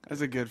 God,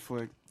 That's a good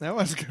flick. that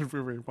was a good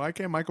movie. Why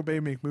can't Michael Bay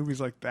make movies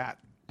like that?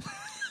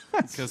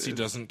 Because he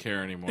doesn't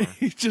care anymore.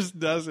 He just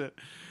does it.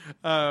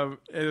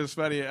 It was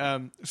funny.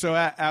 So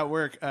at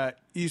work,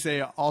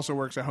 Issei also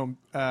works at Home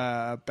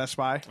Best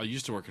Buy. I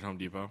used to work at Home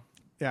Depot.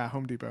 Yeah,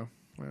 Home Depot.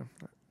 Well,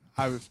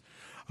 I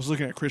was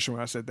looking at Christian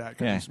when I said that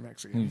because he's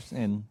Mexican.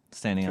 And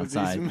standing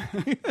outside.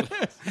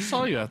 I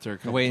saw you out there a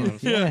couple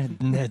Wait,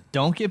 times.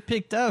 don't get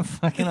picked up.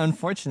 Fucking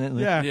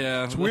unfortunately.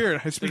 Yeah. It's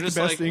weird. I speak the just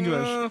best like,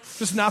 English.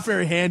 Just not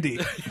very handy.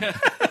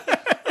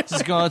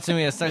 Just go up to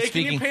me and start Hey, can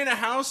speaking. you paint a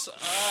house?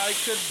 I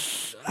could.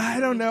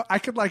 I don't know. I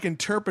could like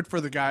interpret for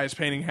the guys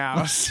painting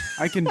house.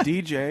 I can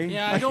DJ.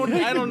 Yeah, I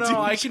don't know.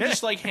 I could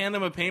just like hand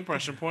them a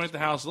paintbrush and point at the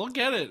house. They'll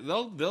get it.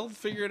 They'll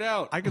figure it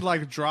out. I could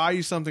like draw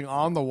you something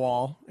on the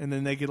wall, and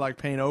then they could like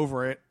paint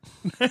over it.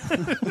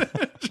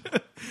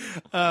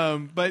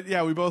 But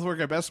yeah, we both work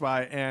at Best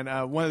Buy,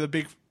 and one of the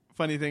big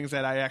funny things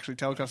that I actually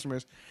tell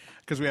customers,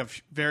 because we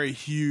have very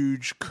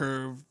huge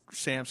curved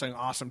Samsung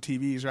awesome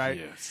TVs, right?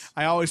 Yes.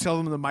 I always tell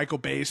them the Michael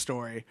Bay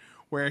story,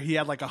 where he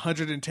had like a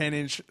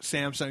 110-inch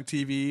Samsung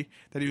TV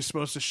that he was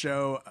supposed to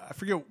show. I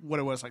forget what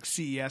it was, like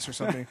CES or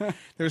something.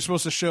 They were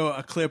supposed to show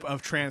a clip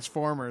of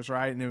Transformers,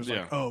 right? And it was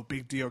like, oh,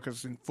 big deal because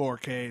it's in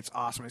 4K. It's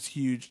awesome. It's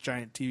huge,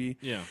 giant TV.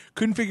 Yeah.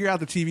 Couldn't figure out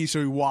the TV, so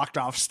he walked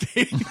off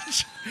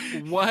stage.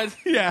 What?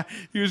 Yeah.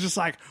 He was just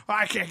like,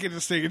 I can't get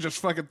this thing, and just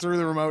fucking threw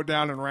the remote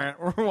down and ran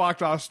or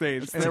walked off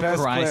stage. And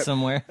Cry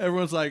somewhere.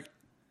 everyone's like,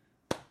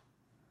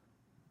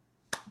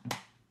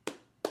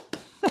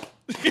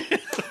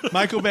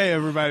 Michael Bay,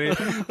 everybody.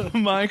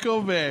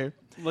 Michael Bay.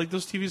 Like,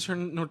 those TVs are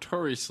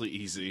notoriously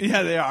easy.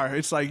 Yeah, they are.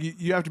 It's like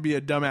you have to be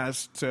a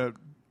dumbass to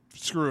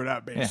screw it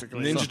up,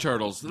 basically. Ninja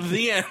Turtles.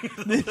 The end.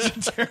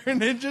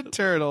 Ninja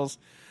Turtles.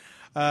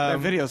 That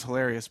video's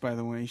hilarious, by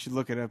the way. You should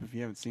look it up if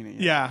you haven't seen it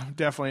yet. Yeah,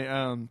 definitely.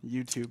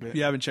 YouTube it. If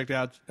you haven't checked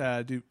out,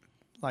 do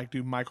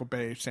Michael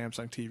Bay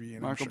Samsung TV.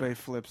 And Michael Bay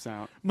flips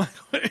out.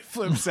 Michael Bay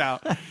flips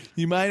out.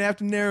 You might have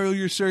to narrow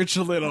your search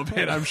a little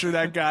bit. I'm sure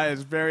that guy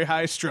is very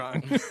high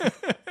strung.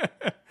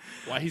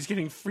 Why, he's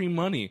getting free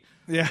money.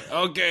 Yeah.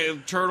 Okay,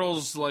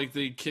 Turtles, like,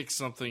 they kick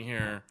something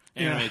here.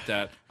 Animate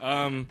that.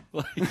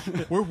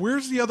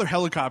 Where's the other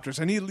helicopters?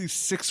 I need at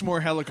least 6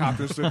 more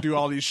helicopters to do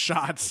all these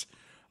shots.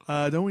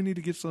 Don't we need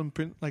to get some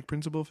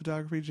principal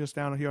photography just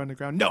down here on the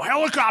ground? No,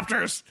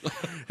 helicopters!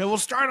 And we'll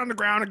start on the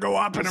ground and go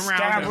up and around.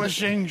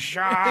 Establishing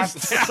shots.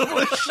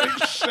 Establishing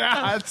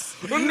shots.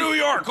 New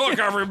York, look,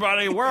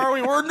 everybody. Where are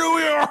we? We're New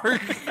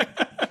York.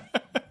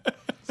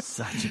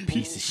 Such a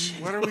piece of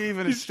shit. What are we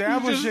even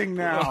establishing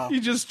now?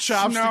 He just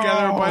chops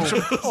together a bunch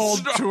of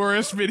old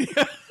tourist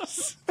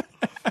videos.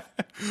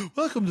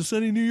 Welcome to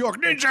sunny New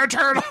York. Ninja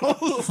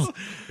Turtles!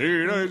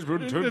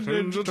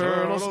 Ninja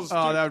Turtles.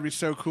 Oh, that would be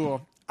so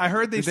cool. I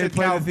heard they Did said they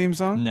play the theme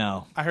song?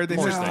 No. I heard they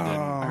course said they did.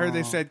 I heard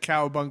they said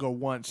Cowabunga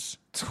once.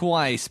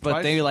 Twice, but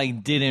Twice? they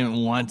like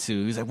didn't want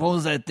to. He's like, what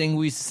was that thing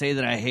we used to say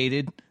that I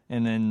hated?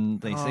 And then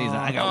they say,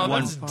 I got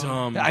one. That's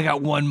dumb. I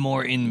got one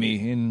more in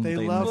me. And They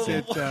loved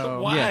it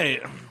though. Why?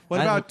 What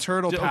about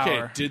turtle power?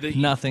 Okay, did they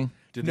Nothing.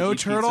 Did they No eat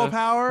turtle pizza?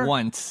 power?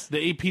 Once. They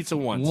ate pizza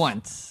once.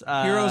 Once.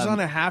 Heroes on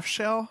a half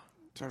shell?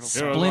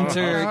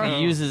 Splinter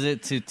uses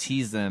it to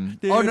tease them.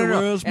 They're Oh, the no.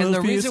 world's And the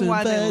most reason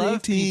why they fierce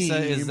love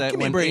pizza team. is that Give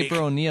me a when break.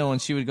 April O'Neil, when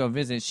she would go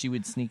visit, she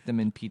would sneak them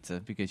in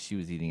pizza because she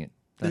was eating it.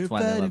 That's why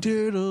they fighting love it.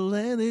 turtle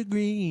and they're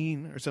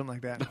green. Or something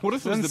like that. What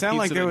if it was Doesn't the sound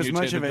like pizza there that was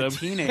much of a mutated them?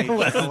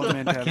 teenage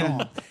element at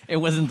all. It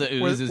wasn't the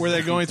ooze. Were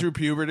they going through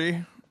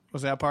puberty?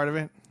 Was that part of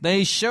it?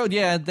 They showed,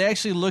 yeah, they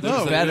actually looked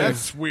better.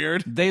 That's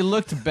weird. They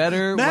looked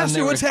better Master, when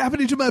they what's were...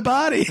 happening to my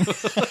body?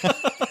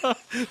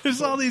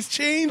 There's all these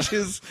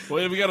changes.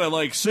 Well, we got a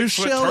like There's 6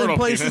 foot shell turtle in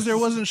places penis. there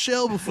wasn't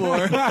shell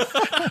before. God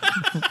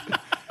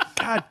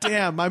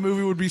damn, my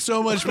movie would be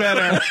so much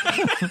better.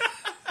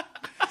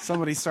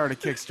 Somebody start a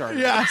Kickstarter.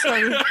 Yeah,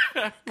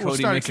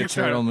 Cody makes a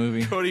turtle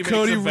movie. Cody makes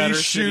Cody a better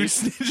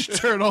reshoots shitty. Ninja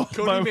Turtle.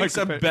 Cody makes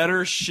a Michael Bay.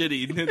 better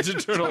shitty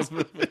Ninja Turtles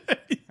movie.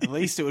 At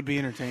least it would be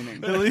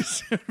entertaining. At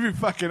least it would be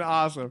fucking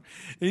awesome.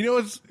 And you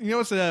know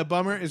what's a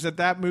bummer is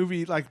that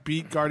movie like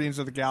beat Guardians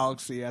of the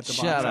Galaxy at the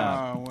box Shut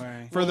office. up. No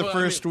way. For the Well,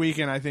 first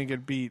weekend. I think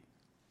it beat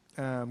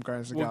Guardians of the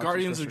Galaxy. Well,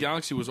 Guardians first of the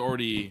Galaxy was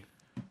already.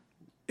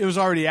 It was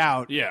already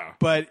out. Yeah.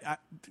 But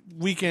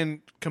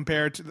weekend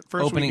compared to the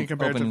first Opening- weekend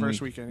compared to the opening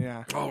first week. weekend,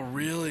 yeah. Oh,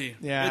 really?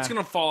 Yeah. It's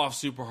going to fall off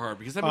super hard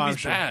because that Oh, I'm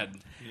movie's sure. bad.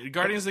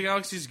 Guardians of the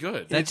Galaxy is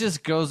good. That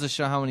just goes to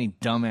show how many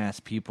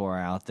dumbass people are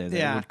out there that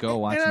Yeah. would go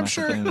watch And I'm Michael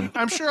sure, Bay movie.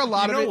 I'm sure a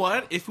lot You of know it.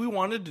 what? If we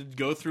wanted to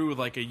go through with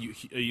like a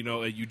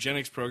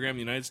eugenics program in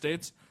the United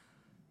States,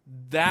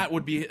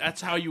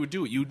 that's how you would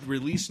do it. You'd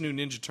release a new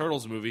Ninja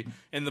Turtles movie,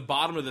 and the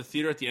bottom of the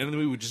theater at the end of the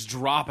movie would just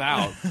drop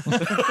out.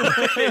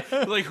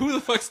 Like, who the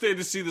fuck stayed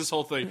to see this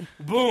whole thing?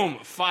 Boom,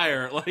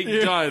 fire, like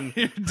done.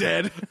 You're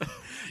dead.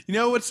 You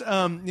know what's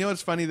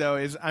funny though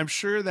is I'm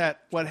sure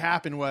that what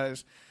happened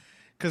was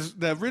because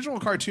the original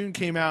cartoon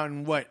came out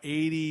in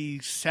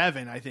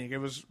 87, I think it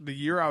was the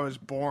year I was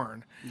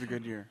born. It was a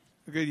good year.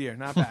 A good year,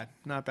 not bad,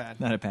 not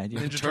bad. Not a bad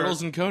year. Ninja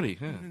Turtles and Cody.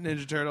 Yeah.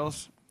 Ninja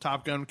Turtles,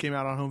 Top Gun came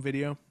out on home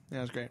video. Yeah,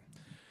 it was great.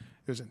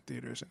 It was in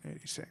theaters in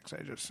 '86.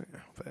 I just,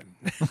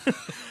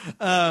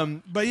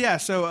 but yeah,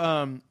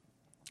 so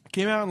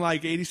came out in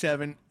like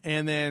 '87,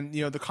 and then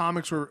the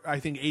comics were I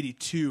think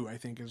 '82. I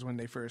think is when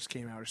they first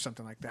came out or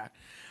something like that.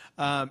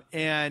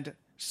 And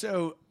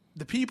so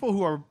the people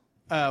who are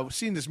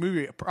seen this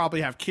movie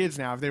probably have kids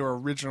now if they were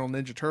original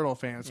Ninja Turtle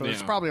fans. So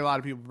there's probably a lot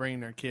of people bringing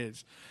their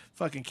kids.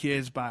 Fucking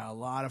kids buy a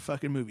lot of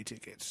fucking movie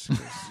tickets.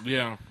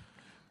 Yeah.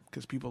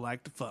 Because people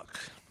like to fuck.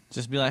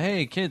 Just be like,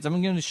 hey, kids,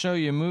 I'm going to show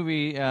you a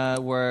movie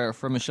where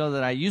from a show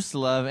that I used to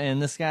love,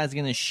 and this guy's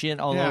going to shit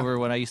all over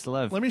what I used to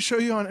love. Let me show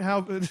you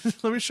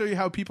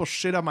how people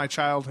shit on my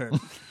childhood.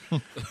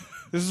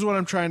 This is what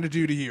I'm trying to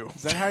do to you.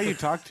 Is that how you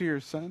talk to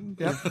your son?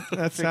 Yep,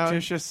 that's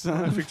fictitious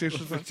son.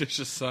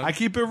 Fictitious son. I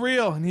keep it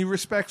real, and he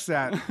respects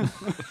that.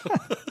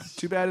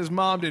 Too bad his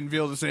mom didn't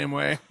feel the same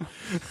way.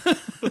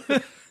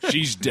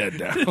 She's dead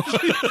now.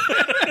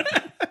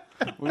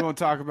 We won't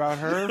talk about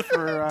her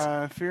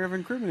for fear of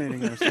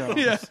incriminating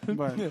ourselves. Yeah.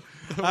 But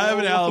I have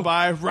an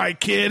alibi, right,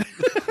 kid?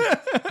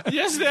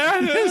 Yes,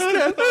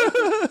 Dad.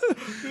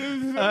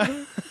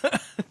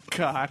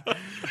 God.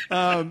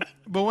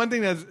 But one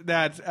thing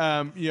that's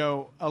a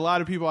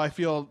lot of people I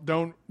feel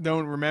don't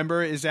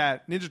remember is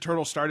that Ninja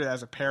Turtles started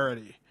as a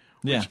parody.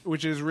 Yeah,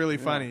 which is really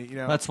funny.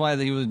 That's why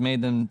they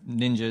made them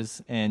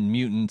ninjas and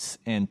mutants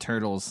and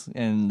turtles,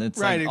 and it's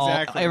right,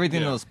 like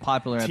everything that was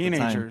popular at the time.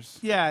 Teenagers.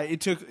 Yeah, it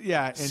took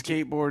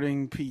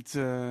skateboarding,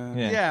 pizza.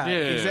 Yeah,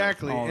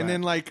 exactly. And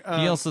then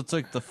he also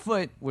took the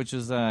foot, which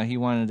is he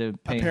wanted to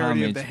pay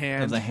parody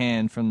homage of the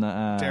hand from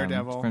the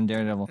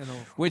Daredevil,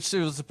 which it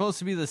was supposed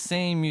to be the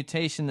same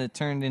mutation that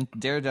turned into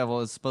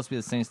Daredevil. Is supposed to be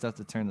the same stuff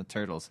that turned the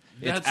turtles.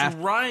 That's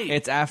right.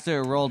 It's after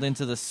it rolled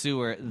into the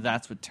sewer.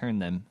 That's what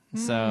turned them.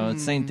 So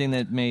it's the same thing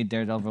that made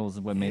Daredevil is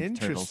what made the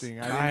turtles.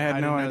 Interesting. I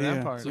had no idea.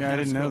 That part. Yeah, I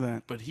didn't know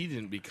that. But he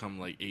didn't become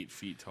like 8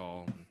 feet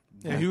tall.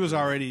 Yeah, he was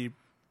already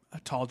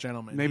a tall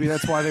gentleman. Maybe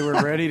that's why they were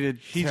ready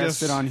to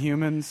test it on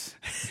humans.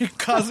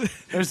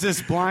 There's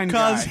this blind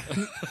guy.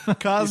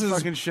 Causes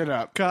fucking shit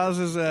up.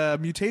 Causes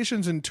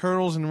mutations in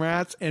turtles and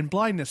rats and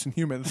blindness in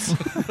humans.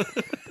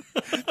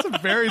 It's a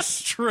very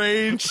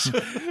strange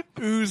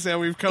ooze that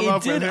we've come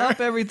up with. It did here. up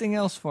everything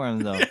else for him,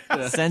 though.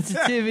 Yes.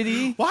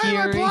 Sensitivity. Why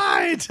hearing. am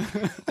I blind?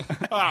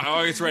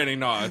 Oh, it's raining.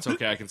 No, it's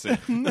okay. I can see.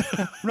 I'm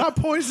not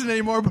poisoned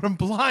anymore, but I'm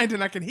blind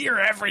and I can hear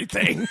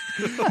everything.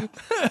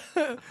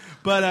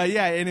 But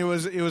and it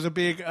was a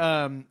big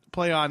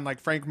play on like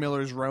Frank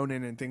Miller's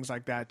Ronin and things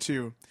like that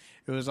too.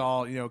 It was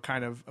all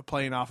kind of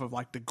playing off of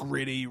like the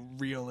gritty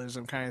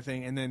realism kind of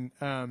thing, and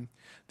then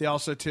they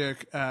also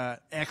took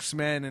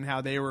X-Men and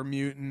how they were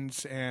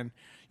mutants and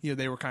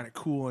they were kind of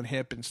cool and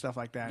hip and stuff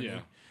like that. Yeah.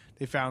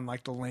 They found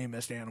like the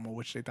lamest animal,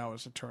 which they thought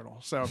was a turtle.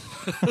 So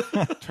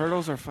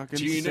turtles are fucking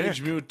Teenage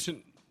sick.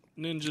 Mutant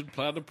Ninja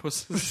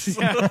Platypuses.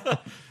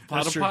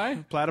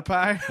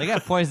 Platypi. They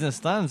got poisonous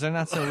thumbs. They're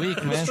not so weak,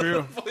 man. That's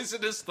true.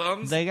 Poisonous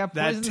thumbs. They got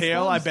That poisonous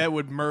tail, thumbs. I bet,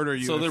 would murder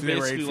you. So they're if they were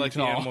 8 basically feet like the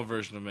tall. animal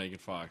version of Megan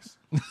Fox.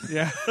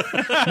 Yeah.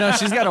 No,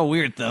 she's got a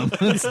weird thumb.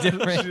 It's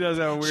different. She does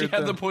have a weird She had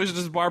thumb. the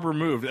poisonous barb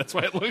removed. That's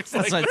why it looks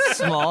That's like why it's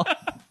small.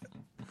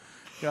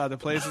 God, the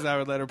places I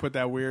would let her put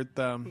that weird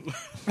thumb.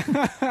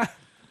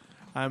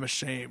 I'm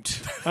ashamed.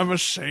 I'm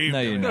ashamed.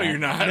 No, you're No, not. you're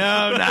not. No,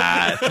 I'm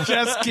not.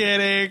 Just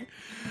kidding.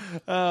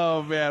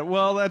 Oh man.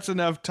 Well, that's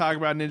enough talk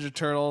about Ninja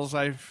Turtles.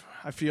 I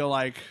feel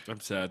like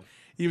I'm sad.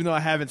 even though I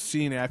haven't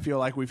seen it, I feel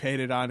like we've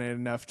hated on it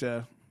enough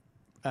to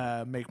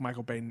make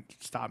Michael Bay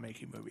stop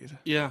making movies.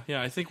 Yeah.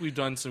 I think we've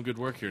done some good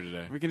work here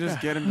today. We can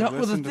just get him to No, well,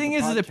 listen the to thing the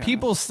is that podcast.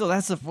 people still.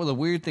 That's the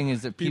weird thing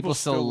is that people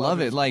still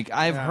love it. Like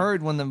I've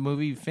heard when the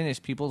movie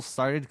finished, people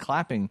started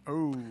clapping.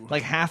 Oh,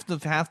 Like half the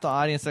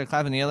audience started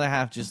clapping, the other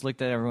half just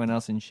looked at everyone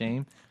else in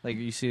shame. Like, are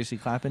you seriously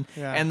clapping?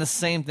 Yeah. And the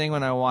same thing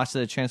when I watched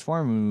the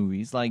Transformer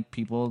movies. Like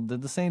people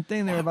did the same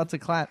thing. They were about to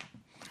clap.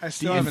 I Do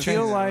still you haven't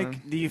feel seen like?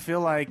 it. Do you feel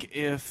like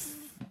if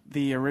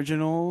the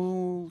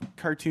original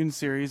cartoon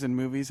series and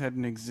movies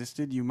hadn't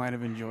existed, you might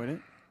have enjoyed it?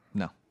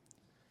 No.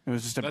 It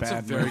was just a That's a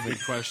bad very movie.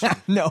 good question.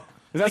 No.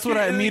 That's what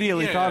I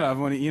immediately yeah. thought of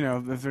when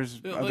if there's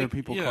other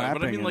people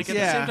clapping. But I mean, like at and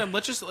the Yeah. same time,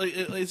 let's just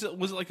was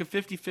it like a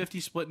 50-50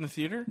 split in the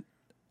theater?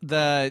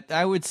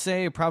 I would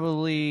say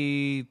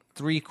probably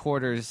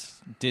 3/4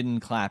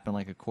 didn't clap and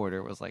like a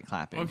quarter was like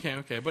clapping.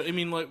 Okay, but I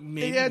mean, like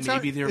maybe Yeah, it's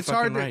hard- maybe they're it's fucking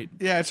hard to, right.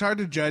 Yeah, it's hard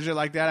to judge it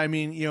like that. I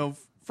mean,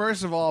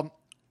 first of all,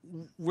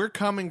 we're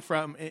coming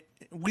from.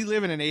 We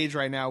live in an age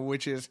right now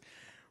which is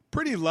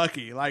pretty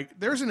lucky. Like,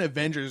 there's an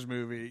Avengers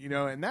movie,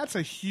 and that's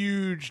a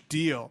huge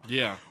deal.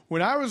 Yeah.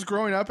 When I was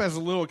growing up as a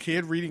little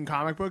kid reading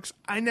comic books,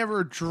 I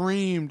never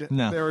dreamed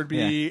there would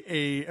be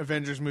a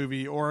Avengers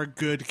movie or a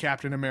good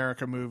Captain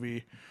America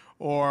movie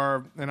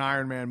or an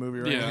Iron Man movie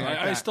or anything like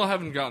I that. still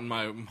haven't gotten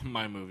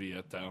my movie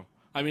yet, though.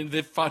 I mean,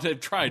 they've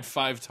tried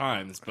 5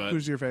 times, but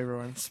Who's your favorite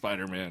one?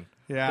 Spider-Man.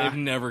 Yeah. They've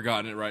never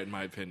gotten it right, in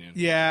my opinion.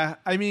 Yeah,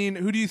 I mean,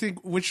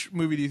 which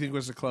movie do you think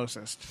was the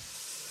closest?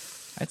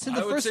 I'd say I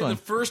the would first say one. the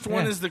first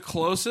one Yeah. is the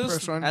closest.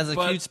 First one. As a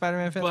but- huge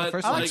Spider-Man fan, the but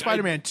first I one. like like,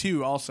 Spider-Man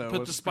 2 also.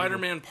 But was the pretty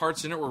Spider-Man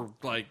parts in it were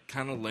like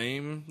kind of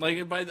lame.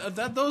 Like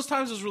those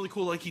times was really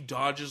cool. Like he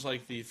dodges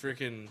like the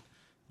freaking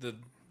the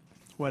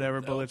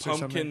whatever bullets or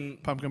something.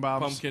 Pumpkin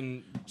bombs.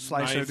 pumpkin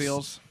Slicer knives.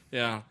 deals.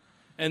 Yeah,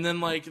 and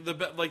then like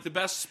the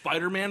best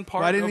Spider-Man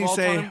part. Why didn't of he all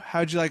say, time?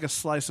 how'd you like a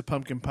slice of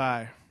pumpkin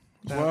pie?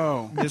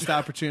 Whoa. Missed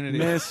opportunity.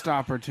 Missed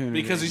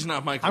opportunity. Because he's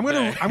not Michael I'm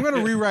Bay.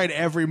 gonna rewrite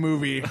every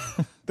movie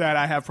that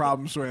I have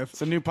problems with.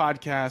 It's a new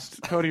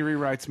podcast. Cody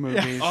rewrites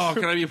movies. Oh,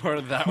 can I be a part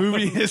of that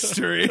Movie one?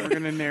 history. We're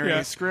going to narrate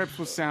Yeah. scripts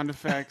with sound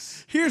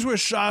effects. Here's where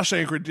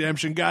Shawshank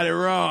Redemption got it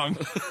wrong.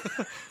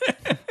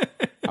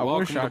 I Welcome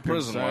wish I to could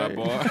prison, say. white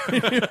boy.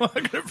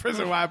 Welcome to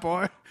prison, white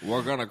boy.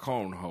 We're gonna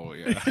cornhole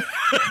you.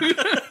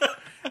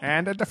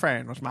 And the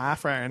friend was my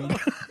friend.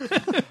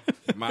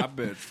 My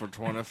bitch for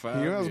 25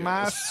 He years. was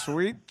my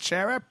sweet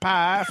cherry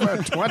pie for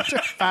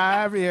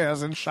 25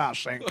 years in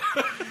Shawshank.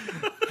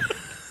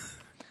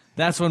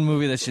 That's one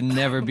movie that should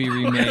never be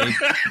remade.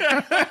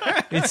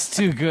 It's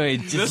too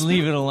good. Just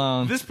leave it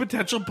alone. This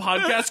potential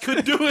podcast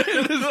could do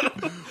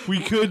it. We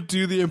could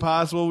do the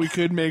impossible. We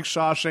could make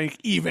Shawshank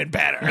even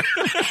better.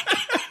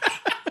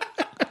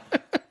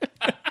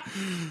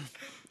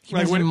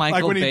 Imagine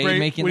Michael Bay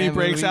making when he that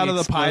breaks movie, out of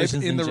the pipe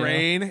explosions in the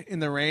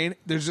jail. rain,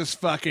 there's just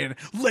fucking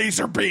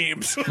laser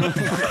beams.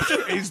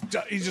 he's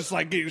just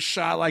like getting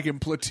shot like in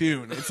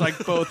Platoon. It's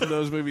like both of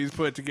those movies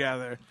put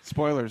together.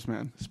 Spoilers,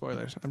 man.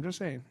 Spoilers. I'm just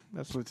saying.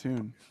 That's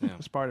Platoon.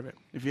 That's part of it.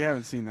 If you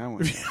haven't seen that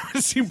one. If you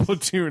haven't seen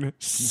Platoon,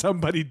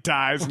 somebody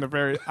dies in a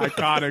very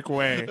iconic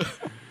way.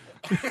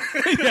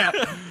 Yeah.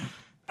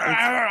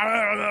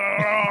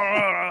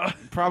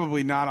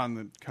 Probably not on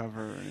the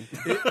cover or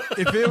anything.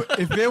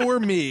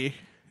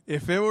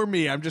 If it were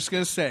me, I'm just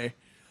gonna say,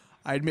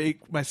 I'd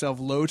make myself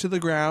low to the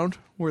ground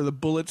where the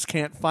bullets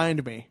can't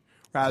find me,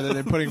 rather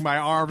than putting my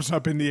arms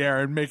up in the air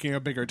and making a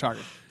bigger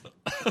target.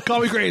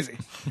 Call me crazy.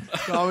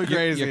 Call me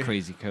crazy. You're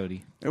crazy,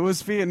 Cody. It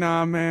was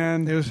Vietnam,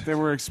 man. They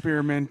were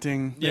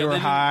experimenting. They were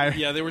high.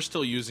 Yeah, they were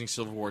still using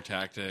Civil War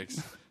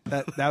tactics.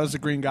 That was the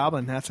Green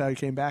Goblin. That's how he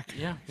came back.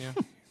 Yeah.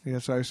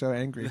 That's why he was so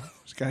angry.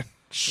 This guy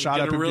shot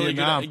Get up a in really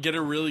Vietnam. get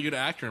a really good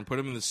actor and put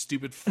him in the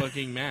stupid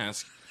fucking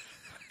mask.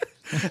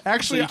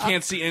 Actually, so you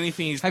can't see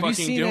anything he's Have fucking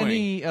you seen doing.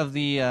 any of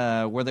the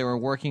where they were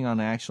working on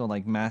an actual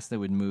like mask that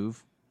would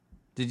move?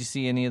 Did you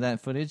see any of that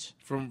footage?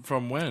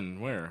 From when?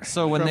 Where?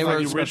 So when they were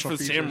you rich for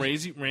Sam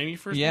Raimi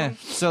first yeah. one?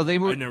 So they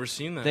were. I've never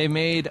seen that. They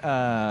made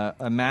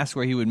a mask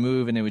where he would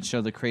move and it would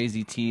show the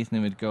crazy teeth and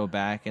it would go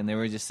back. And they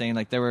were just saying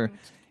like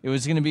it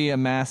was going to be a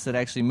mask that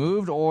actually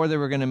moved, or they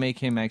were going to make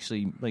him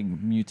actually like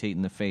mutate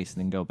in the face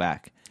and then go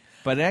back.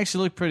 But it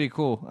actually looked pretty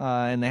cool,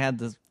 and they had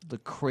the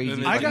crazy.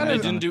 And I they gotta-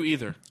 didn't do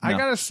either. I No.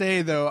 gotta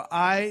say though,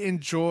 I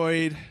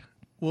enjoyed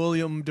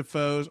Willem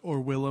Dafoe's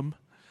Norman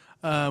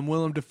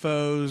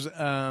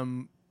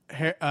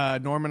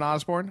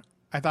Osborn.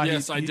 I thought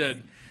Yes, I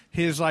did.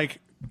 His like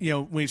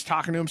when he's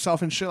talking to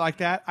himself and shit like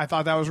that. I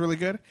thought that was really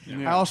good.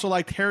 I also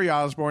liked Harry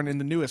Osborn in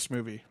the newest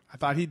movie. I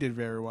thought he did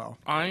very well.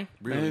 I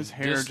really His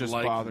hair just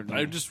dislike- bothered me.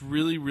 I just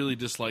really, really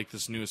dislike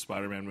this newest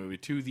Spider-Man movie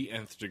to the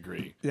nth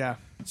degree. Yeah.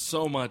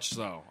 So much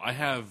so. I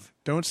have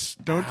Don't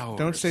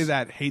say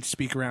that hate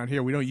speak around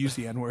here. We don't use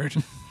the N word.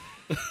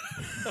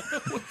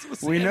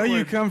 We know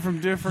you come from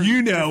different.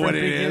 You know different what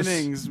it is.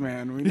 beginnings,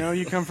 man. We know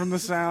you come from the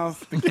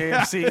South, the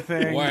KFC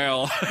thing.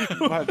 well,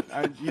 But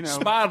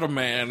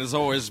Spider-Man has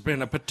always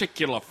been a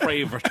particular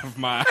favorite of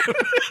mine.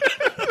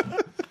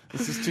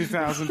 this is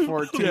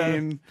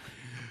 2014.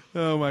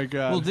 Oh my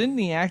god. Well, didn't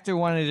the actor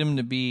wanted him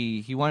to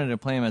be? He wanted to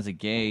play him as a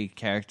gay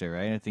character,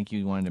 right? I think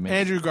he wanted to make.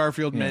 Andrew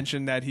Garfield Yeah.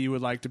 mentioned that he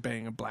would like to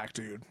bang a black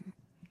dude.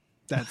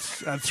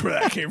 That's where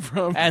that came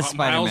from. As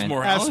Miles Spider-Man.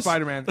 Morales? As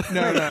Spider-Man.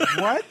 No.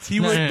 What? He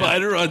would.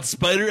 Spider on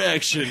spider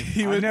action.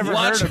 He would never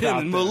Watch heard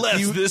about him this.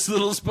 molest this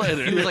little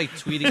spider. He was like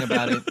tweeting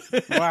about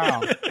it.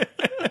 Wow.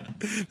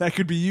 That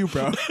could be you,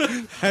 bro.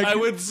 I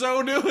would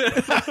so do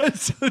it.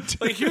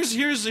 Like here's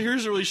a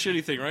really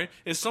shitty thing, right?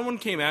 If someone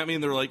came at me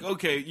and they're like,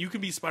 "Okay, you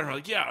can be Spider-Man,"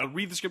 like, "Yeah, I'll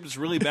read the script. It's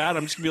really bad."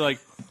 I'm just gonna be like,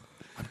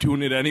 "I'm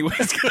doing it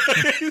anyways."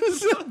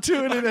 Still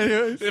doing it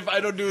anyways. If I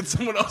don't do it,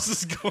 someone else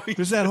is going.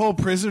 There's that whole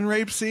prison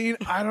rape scene.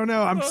 I don't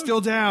know. I'm still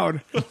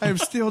down. I'm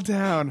still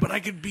down. But I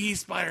could be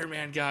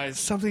Spider-Man, guys.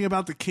 Something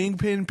about the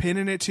Kingpin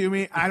pinning it to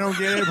me. I don't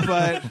get it,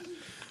 but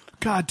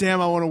god damn,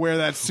 I want to wear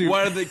that suit.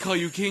 Why did they call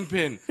you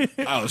Kingpin?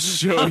 I'll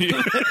show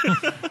you.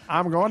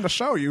 I'm going to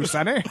show you,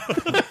 Sonny.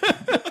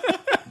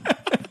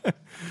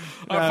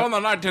 I'm from the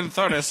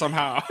 1930s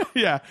somehow.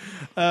 Yeah.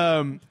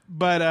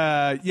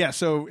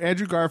 So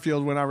Andrew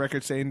Garfield went on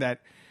record saying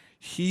that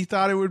he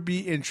thought it would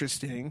be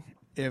interesting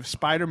if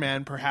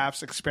Spider-Man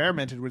perhaps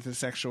experimented with his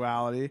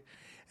sexuality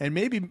and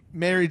maybe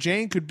Mary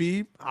Jane could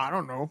be, I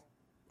don't know,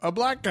 a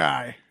black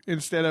guy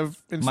instead of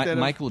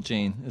Michael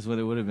Jane is what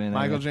it would have been.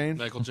 Michael anyway. Jane.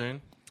 Michael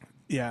Jane.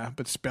 Yeah,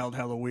 but spelled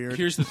hella weird.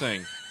 Here's the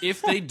thing: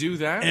 if they do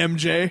that,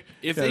 MJ.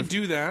 if they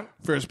do that,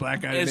 first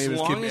black guy as name is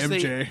long kid as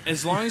MJ.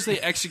 as long as they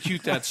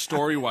execute that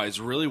story wise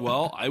really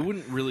well, I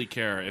wouldn't really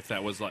care if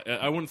that was like.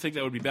 I wouldn't think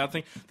that would be a bad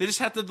thing. They just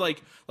have to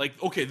like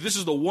okay, this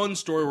is the one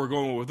story we're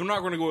going with. They're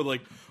not going to go with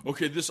like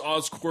okay, this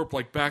Oscorp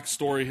like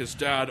backstory, his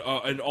dad,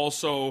 and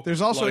also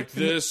There's also like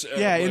this.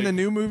 in the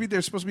new movie,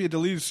 there's supposed to be a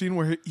deleted scene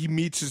where he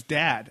meets his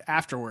dad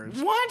afterwards.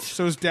 What?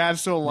 So his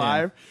dad's still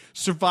alive,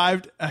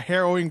 survived a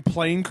harrowing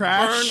plane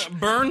crash.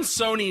 burn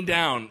Sony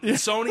down.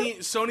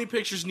 Sony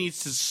Pictures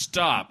needs to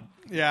stop.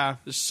 Yeah.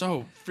 They're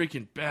so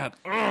freaking bad.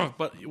 Ugh.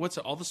 But what's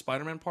it, all the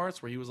Spider-Man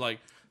parts where he was like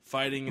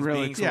fighting and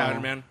Really being cool.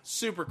 Spider-Man?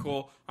 Super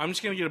cool. I'm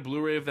just going to get a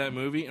Blu-ray of that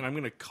movie and I'm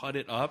going to cut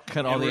it up.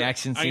 Cut all And the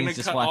action I'm gonna scenes,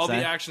 just cut watch all that.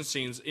 the action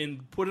scenes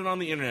and put it on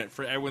the internet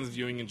for everyone's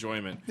viewing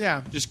enjoyment.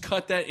 Yeah. Just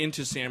cut that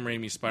into Sam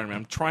Raimi's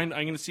Spider-Man. I'm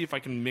going to see if I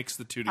can mix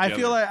the two together.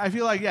 I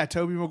feel like yeah,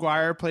 Tobey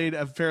Maguire played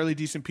a fairly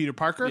decent Peter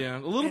Parker. Yeah, a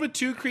little bit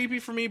too creepy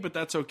for me, but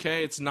that's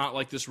okay. It's not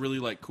like this really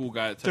like cool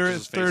guy that touches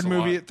his face Third a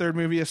lot. third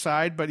movie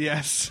aside, but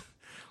yes.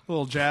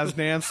 Little jazz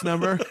dance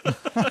number.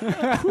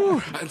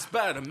 I'm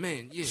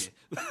Spider-Man, yeah.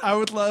 I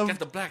would love. Got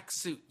the black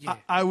suit, yeah.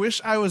 I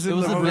wish I was in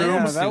was the a room. Venom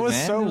Yeah, suit, that was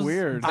man. so It was-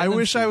 weird. I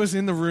wish I was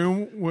in the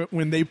room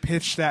when they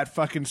pitched that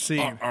fucking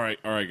scene. All right,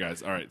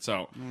 guys. All right,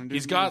 so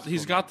he's got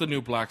the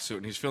new black suit,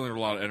 and he's feeling a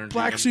lot of energy.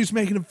 Black and- suit's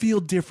making him feel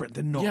different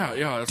than normal.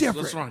 Yeah,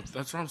 different.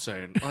 that's what I'm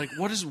saying. Like,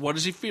 what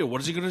does he feel?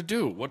 What is he gonna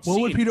do? What What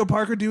would scene? Peter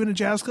Parker do in a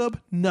jazz club?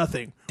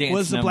 Nothing. Dance What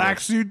does the number. black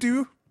suit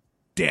do?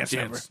 Dance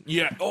number. Dance.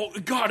 Yeah. Oh,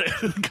 got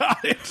it.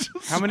 Got it.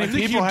 How many I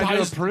think people he had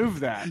dies- to approve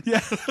that? Yeah.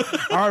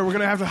 All right, we're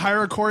gonna have to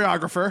hire a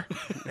choreographer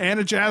and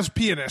a jazz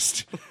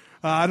pianist.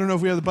 I don't know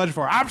if we have the budget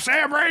for it. I'm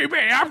Sam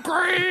Raimi. I'm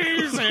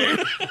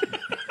crazy.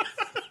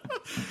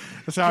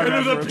 That's how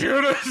it works.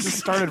 Just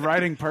started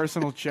writing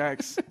personal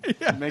checks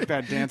to make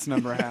that dance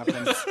number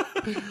happen.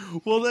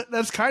 Well,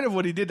 that's kind of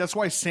what he did. That's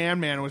why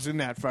Sandman was in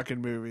that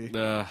fucking movie.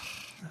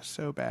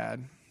 So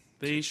bad.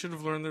 They should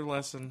have learned their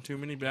lesson. Too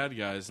many bad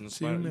guys in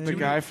the many. The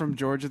guy from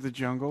George of the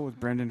Jungle with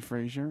Brendan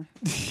Fraser.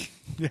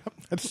 Yep,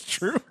 that's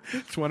true.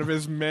 It's one of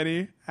his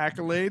many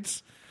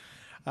accolades.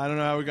 I don't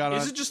know how we got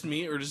Is on. it just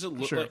me, or does it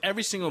look Sure. like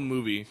every single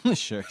movie?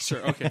 Sure.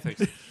 Sure. Okay,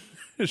 thanks.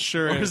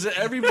 Sure Or is. is it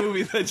every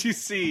movie that you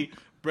see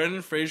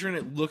Brendan Fraser and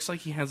it looks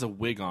like he has a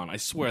wig on? I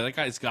swear that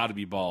guy's got to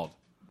be bald.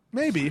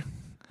 Maybe.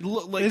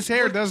 Like, His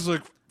hair does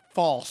look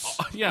false.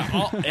 Yeah.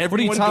 What are you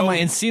Everyone talking about?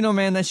 goes- Encino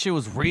Man, that shit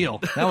was real.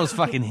 That was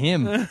fucking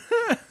him.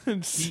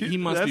 He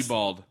must be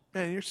bald.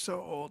 Man, you're so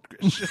old,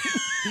 Christian.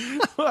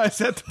 Why is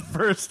that the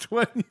first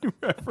one you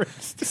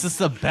referenced? This is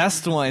the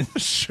best one.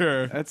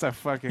 Sure. That's a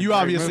fucking. You great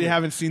obviously movie.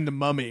 haven't seen The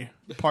Mummy,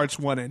 parts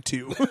 1 and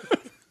 2.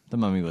 The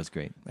Mummy was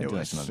great. I It do like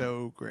was the Mummy.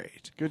 so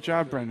great. Good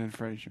job, Brendan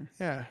Fraser.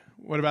 Yeah.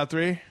 What about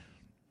 3? I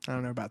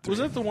don't know about 3. Was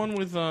that the one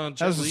with That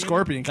was the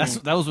Scorpion King.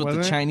 That was with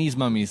wasn't the it? Chinese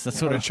mummies. That's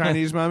what Or it was.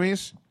 Chinese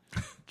mummies?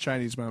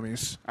 Chinese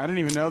mummies. I didn't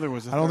even know there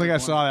was. I don't think I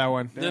saw that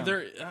one.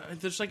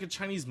 There's like a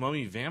Chinese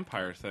mummy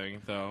vampire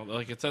thing though.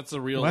 Like that's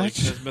a real What? like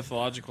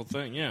mythological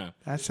thing. Yeah.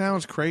 That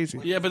sounds crazy.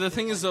 Yeah, but the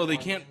thing is though they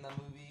can't.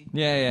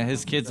 Yeah,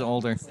 his kid's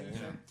older.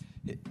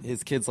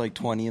 His kid's like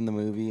 20 in the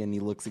movie, and he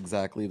looks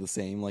exactly the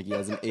same. Like he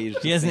hasn't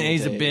aged. He hasn't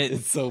aged a bit.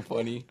 It's so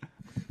funny.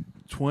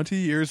 20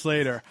 years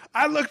later,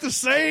 I look the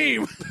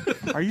same.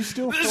 Are you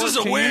still? This is a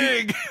 14?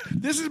 wig.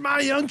 This is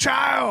my young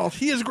child.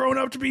 He has grown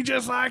up to be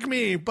just like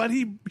me, but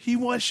he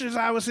wishes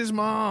I was his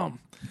mom.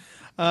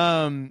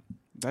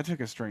 That took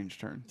a strange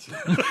turn.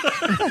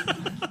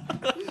 I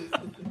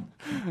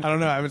don't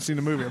know. I haven't seen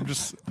the movie. I'm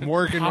just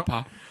working.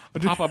 Papa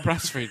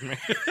breastfeed me.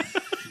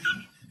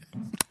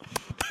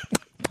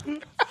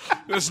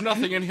 There's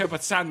nothing in here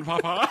but sand,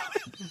 Papa.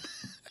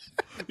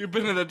 You've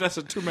been in the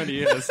desert too many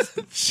years.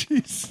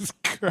 Jesus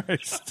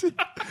Christ.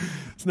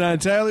 It's not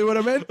entirely what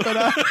I meant,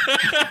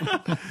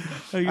 but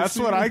That's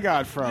what I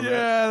got from it.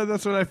 Yeah,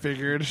 that's what I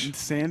figured.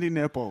 Sandy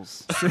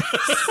nipples.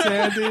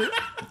 Sandy.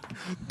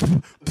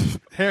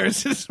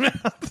 Harris's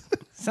mouth.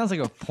 Sounds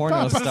like a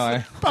porno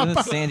star. Isn't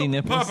it Sandy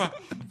Nipples? Papa.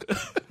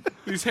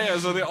 These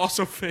hairs, are they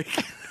also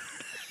fake?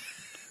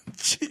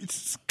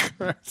 Jesus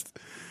Christ.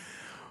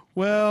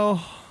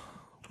 Well,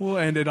 we'll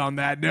end it on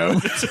that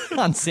note.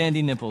 On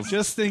Sandy Nipples.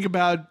 Just think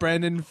about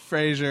Brendan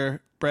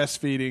Fraser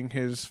breastfeeding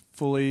his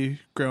fully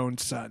grown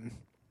son.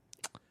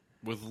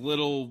 With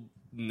little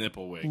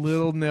nipple wigs.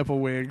 Little nipple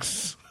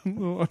wigs.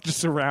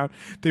 Just around.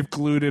 They've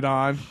glued it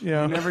on.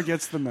 Yeah. He never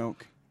gets the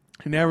milk.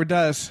 He never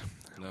does.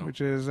 No.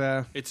 Which is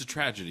It's a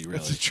tragedy, really.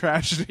 it's a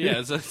tragedy. Yeah,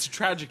 it's a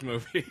tragic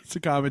movie. It's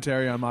a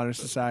commentary on modern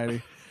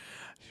society.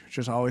 You're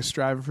just always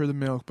striving for the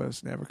milk, but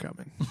it's never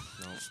coming.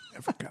 It's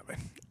never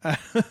coming.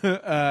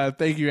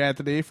 Thank you,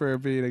 Anthony, for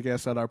being a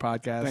guest on our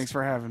podcast. Thanks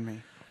for having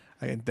me.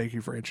 And thank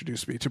you for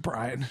introducing me to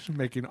Brian,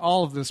 making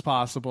all of this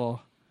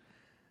possible.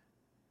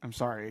 I'm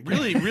sorry.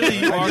 Really,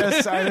 you are.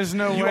 There's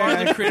no You way.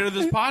 are the creator of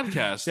this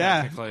podcast,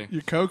 Yeah, technically.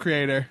 you're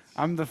co-creator.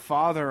 I'm the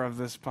father of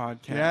this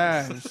podcast.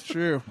 Yeah, it's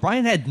true.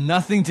 Brian had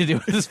nothing to do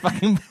with this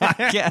fucking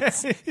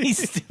podcast. He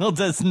still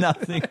does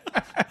nothing.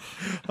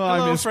 Oh, I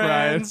Hello, miss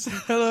friends.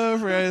 Brian. Hello,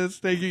 friends.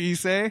 Thank you,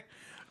 Issei.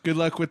 Good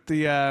luck with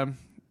the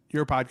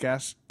your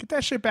podcast. Get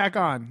that shit back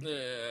on.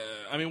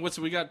 I mean,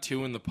 we got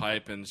 2 in the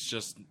pipe, and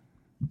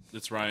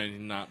it's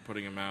Ryan not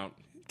putting them out.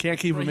 Can't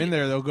keep them in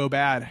there; they'll go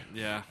bad.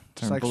 Yeah.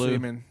 Just Turn like blue.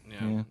 streaming.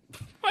 Yeah.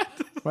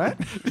 What?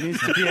 It needs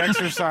to be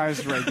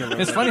exercised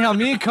regularly. It's funny how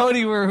me and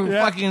Cody we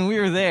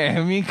were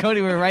there. Me and Cody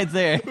were right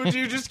there. Would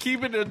you just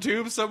keep it in a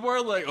tube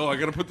somewhere? Like, I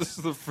gotta put this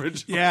in the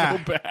fridge. Yeah,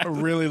 So bad. a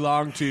really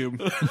long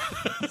tube.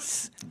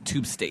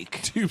 Tube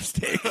steak. Tube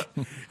steak.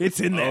 It's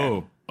in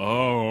there.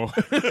 Oh.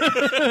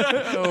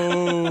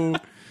 Oh.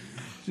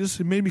 Just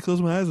made me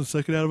close my eyes and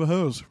suck it out of a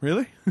hose.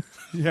 Really?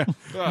 Yeah.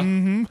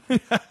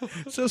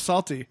 So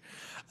salty.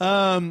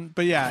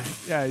 But yeah,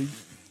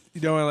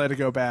 you don't want to let it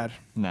go bad.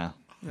 No,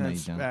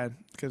 That's you don't. bad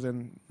because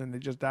then they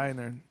just die in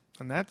there,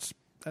 and that's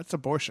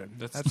abortion.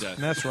 That's death.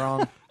 That's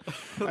wrong.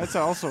 That's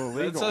also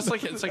illegal.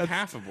 It's like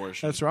half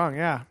abortion. That's wrong.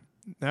 Yeah.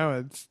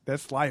 No,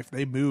 that's life.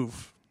 They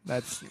move.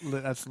 That's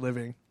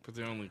living. But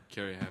they only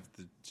carry half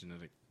the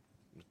genetic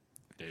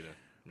data,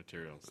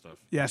 material stuff.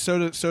 Yeah.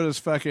 So does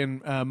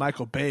fucking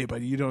Michael Bay,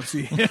 but you don't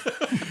see.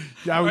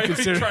 I would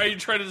consider. Are you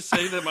trying to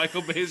say that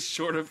Michael Bay is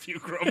short a few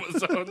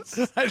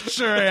chromosomes? I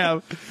sure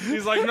am.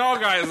 He's like, no,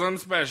 guys, I'm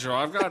special.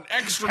 I've got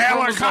extra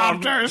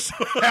Helicopters.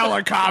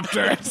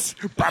 Helicopters.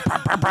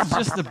 It's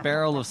just a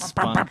barrel of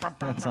spunk.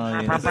 That's all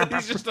he is.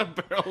 He's just a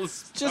barrel of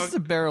spunk. Just a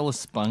barrel of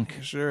spunk.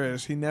 Sure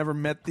is. He never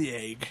met the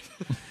egg.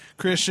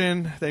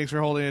 Christian, thanks for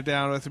holding it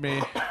down with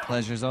me.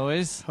 Pleasure as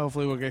always.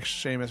 Hopefully we'll get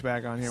Seamus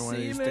back on here one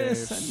of these Seamus,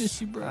 days. I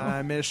miss you, bro.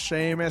 I miss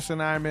Seamus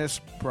and I miss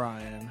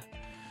Brian.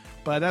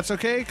 But that's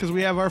okay because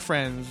we have our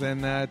friends.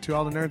 And to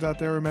all the nerds out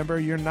there, remember,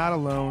 you're not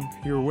alone.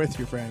 You're with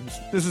your friends.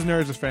 This is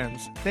Nerds with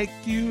Friends. Thank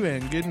you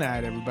and good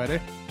night, everybody.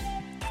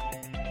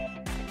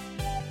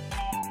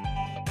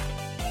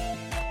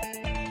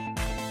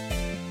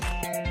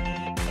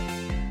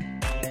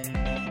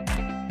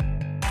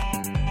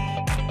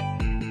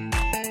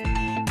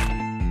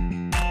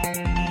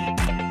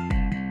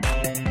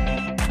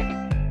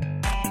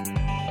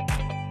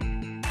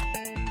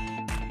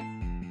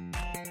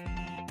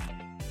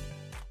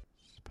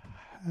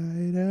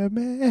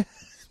 Spider-Man,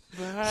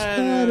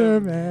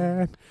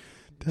 Spider-Man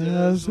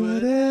does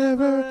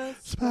whatever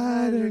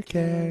Spider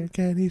can.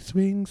 Can he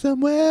swing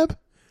some web?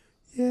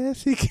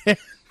 Yes, he can.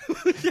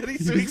 Can he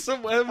swing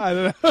some web? I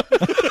don't know.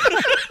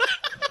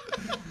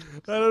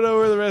 I don't know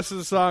where the rest of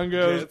the song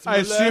goes. I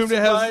assumed it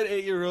has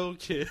 8-year-old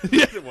kid.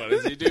 What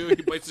does he do? He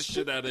bites the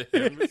shit out of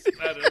him.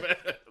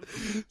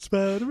 Spider-Man.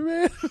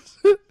 Spider-Man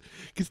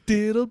gets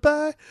diddled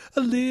by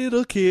a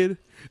little kid.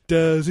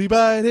 Does he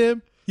bite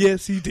him?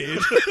 Yes, he did.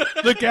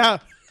 Look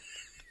out.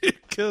 Here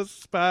goes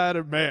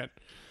Spider-Man.